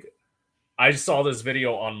 because like I saw this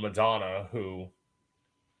video on Madonna, who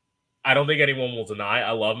I don't think anyone will deny.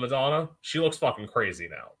 I love Madonna. She looks fucking crazy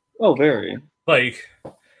now. Oh, very. Like,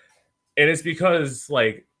 and it's because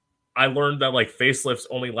like I learned that like facelifts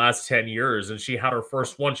only last 10 years, and she had her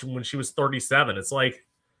first one when she was 37. It's like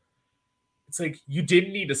it's like you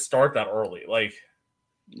didn't need to start that early. Like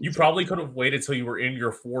you probably could have waited till you were in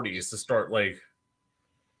your 40s to start like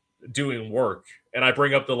doing work. And I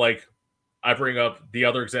bring up the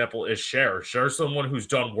other example is Cher. Cher's someone who's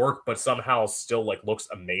done work but somehow still like looks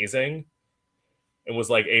amazing and was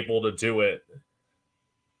like able to do it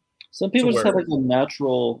Some to people just have where like a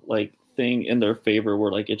natural like thing in their favor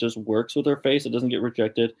where like it just works with their face. It doesn't get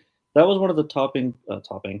rejected. That was one of the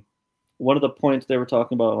one of the points they were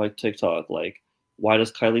talking about on like TikTok. Like, why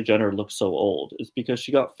does Kylie Jenner look so old? It's because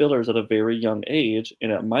she got fillers at a very young age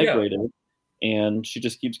and it yeah. migrated, and she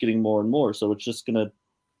just keeps getting more and more. So it's just gonna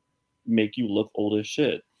make you look old as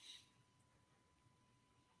shit.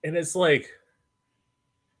 And it's like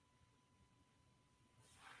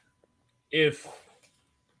if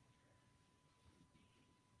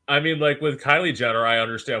I mean like with Kylie Jenner, I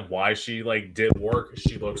understand why she like did work.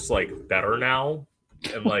 She looks like better now.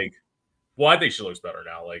 And like well, I think she looks better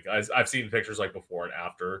now. Like I've seen pictures like before and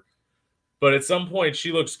after. But at some point,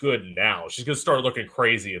 she looks good now. She's gonna start looking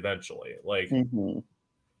crazy eventually. Like Mm-hmm.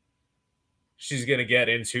 she's gonna get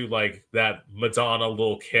into like that Madonna,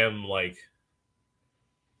 Lil Kim like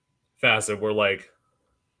facet where like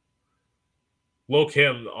Lil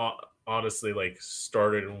Kim honestly like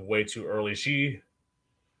started way too early.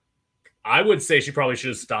 I would say she probably should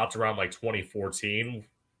have stopped around like 2014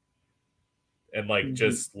 and like Mm-hmm.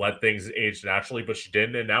 just let things age naturally, but she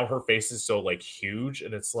didn't. And now her face is so like huge,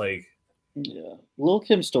 and it's like Yeah, Lil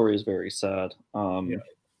Kim's story is very sad. yeah,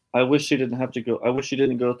 I wish she didn't have to go. I wish she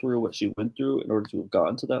didn't go through what she went through in order to have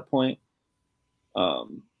gotten to that point.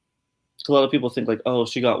 Um, 'Cause a lot of people think like, oh,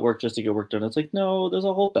 she got work just to get work done. It's like, no, there's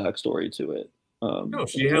a whole backstory to it. no, And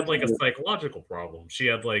she had like a unfortunately, psychological problem. She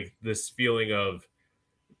had like this feeling of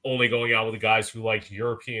only going out with the guys who liked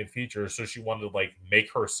European features, so she wanted to like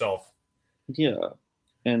make herself. yeah,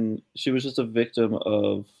 and she was just a victim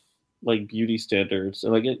of like beauty standards,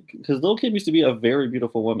 and like it because Lil Kim used to be a very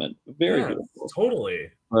beautiful woman, very Yeah, beautiful. totally.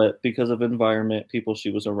 But because of environment, people she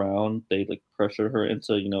was around, they like pressured her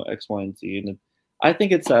into X, Y, and Z. And I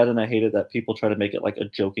think it's sad, and I hate it that people try to make it like a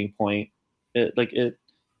joking point. It shit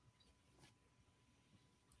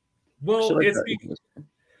Well, like that.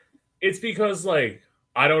 it's because like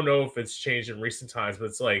I don't know if it's changed in recent times, but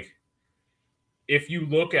it's like if you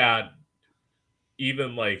look at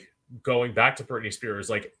even like going back to Britney Spears,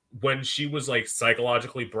 like when she was like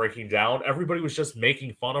psychologically breaking down, everybody was just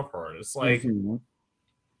making fun of her, and Mm-hmm.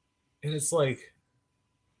 it's like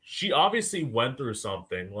she obviously went through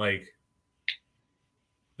something. Like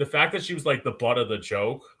the fact that she was like the butt of the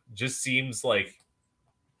joke just seems like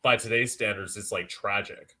by today's standards, it's like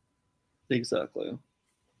tragic. Exactly.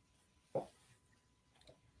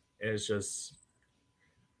 And it's just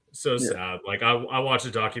so Yeah. sad. Like I watched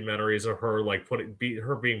the documentaries of her like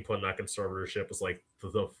her being put in that conservatorship was like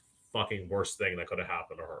the fucking worst thing that could have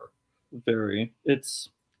happened to her. Very. It's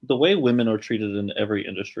the way women are treated in every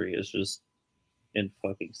industry is just in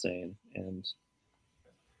fucking insane. And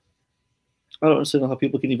I don't understand how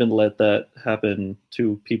people can even let that happen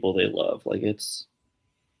to people they love. Like it's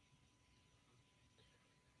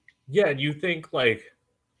Yeah, and you think like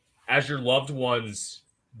as your loved ones,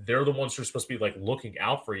 they're the ones who are supposed to be like looking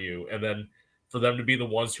out for you, and then for them to be the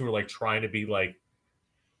ones who are like trying to be like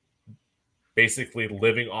basically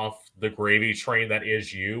living off the gravy train that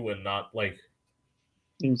is you and not like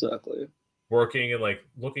exactly. working and like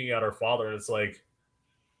looking at our father and it's like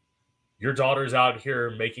your daughter's out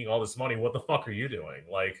here making all this money, what the fuck are you doing?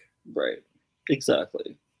 Like Right.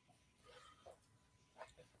 Exactly.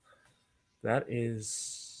 that is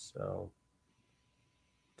so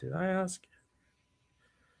did I ask?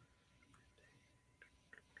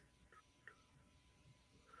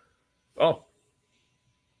 Oh,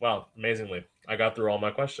 wow, amazingly. I got through all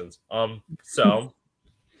my questions. So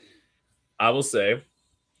I will say,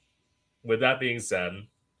 with that being said,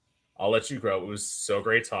 I'll let you go. It was so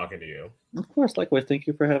great talking to you. Of course, likewise. Thank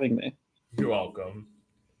you for having me. You're welcome.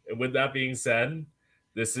 And with that being said,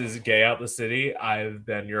 this is Gay Out the City. I've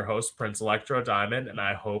been your host, Prince Electro Diamond, and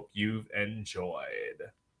I hope you've enjoyed.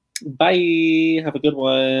 Bye. Have a good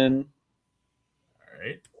one. All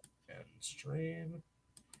right. And stream.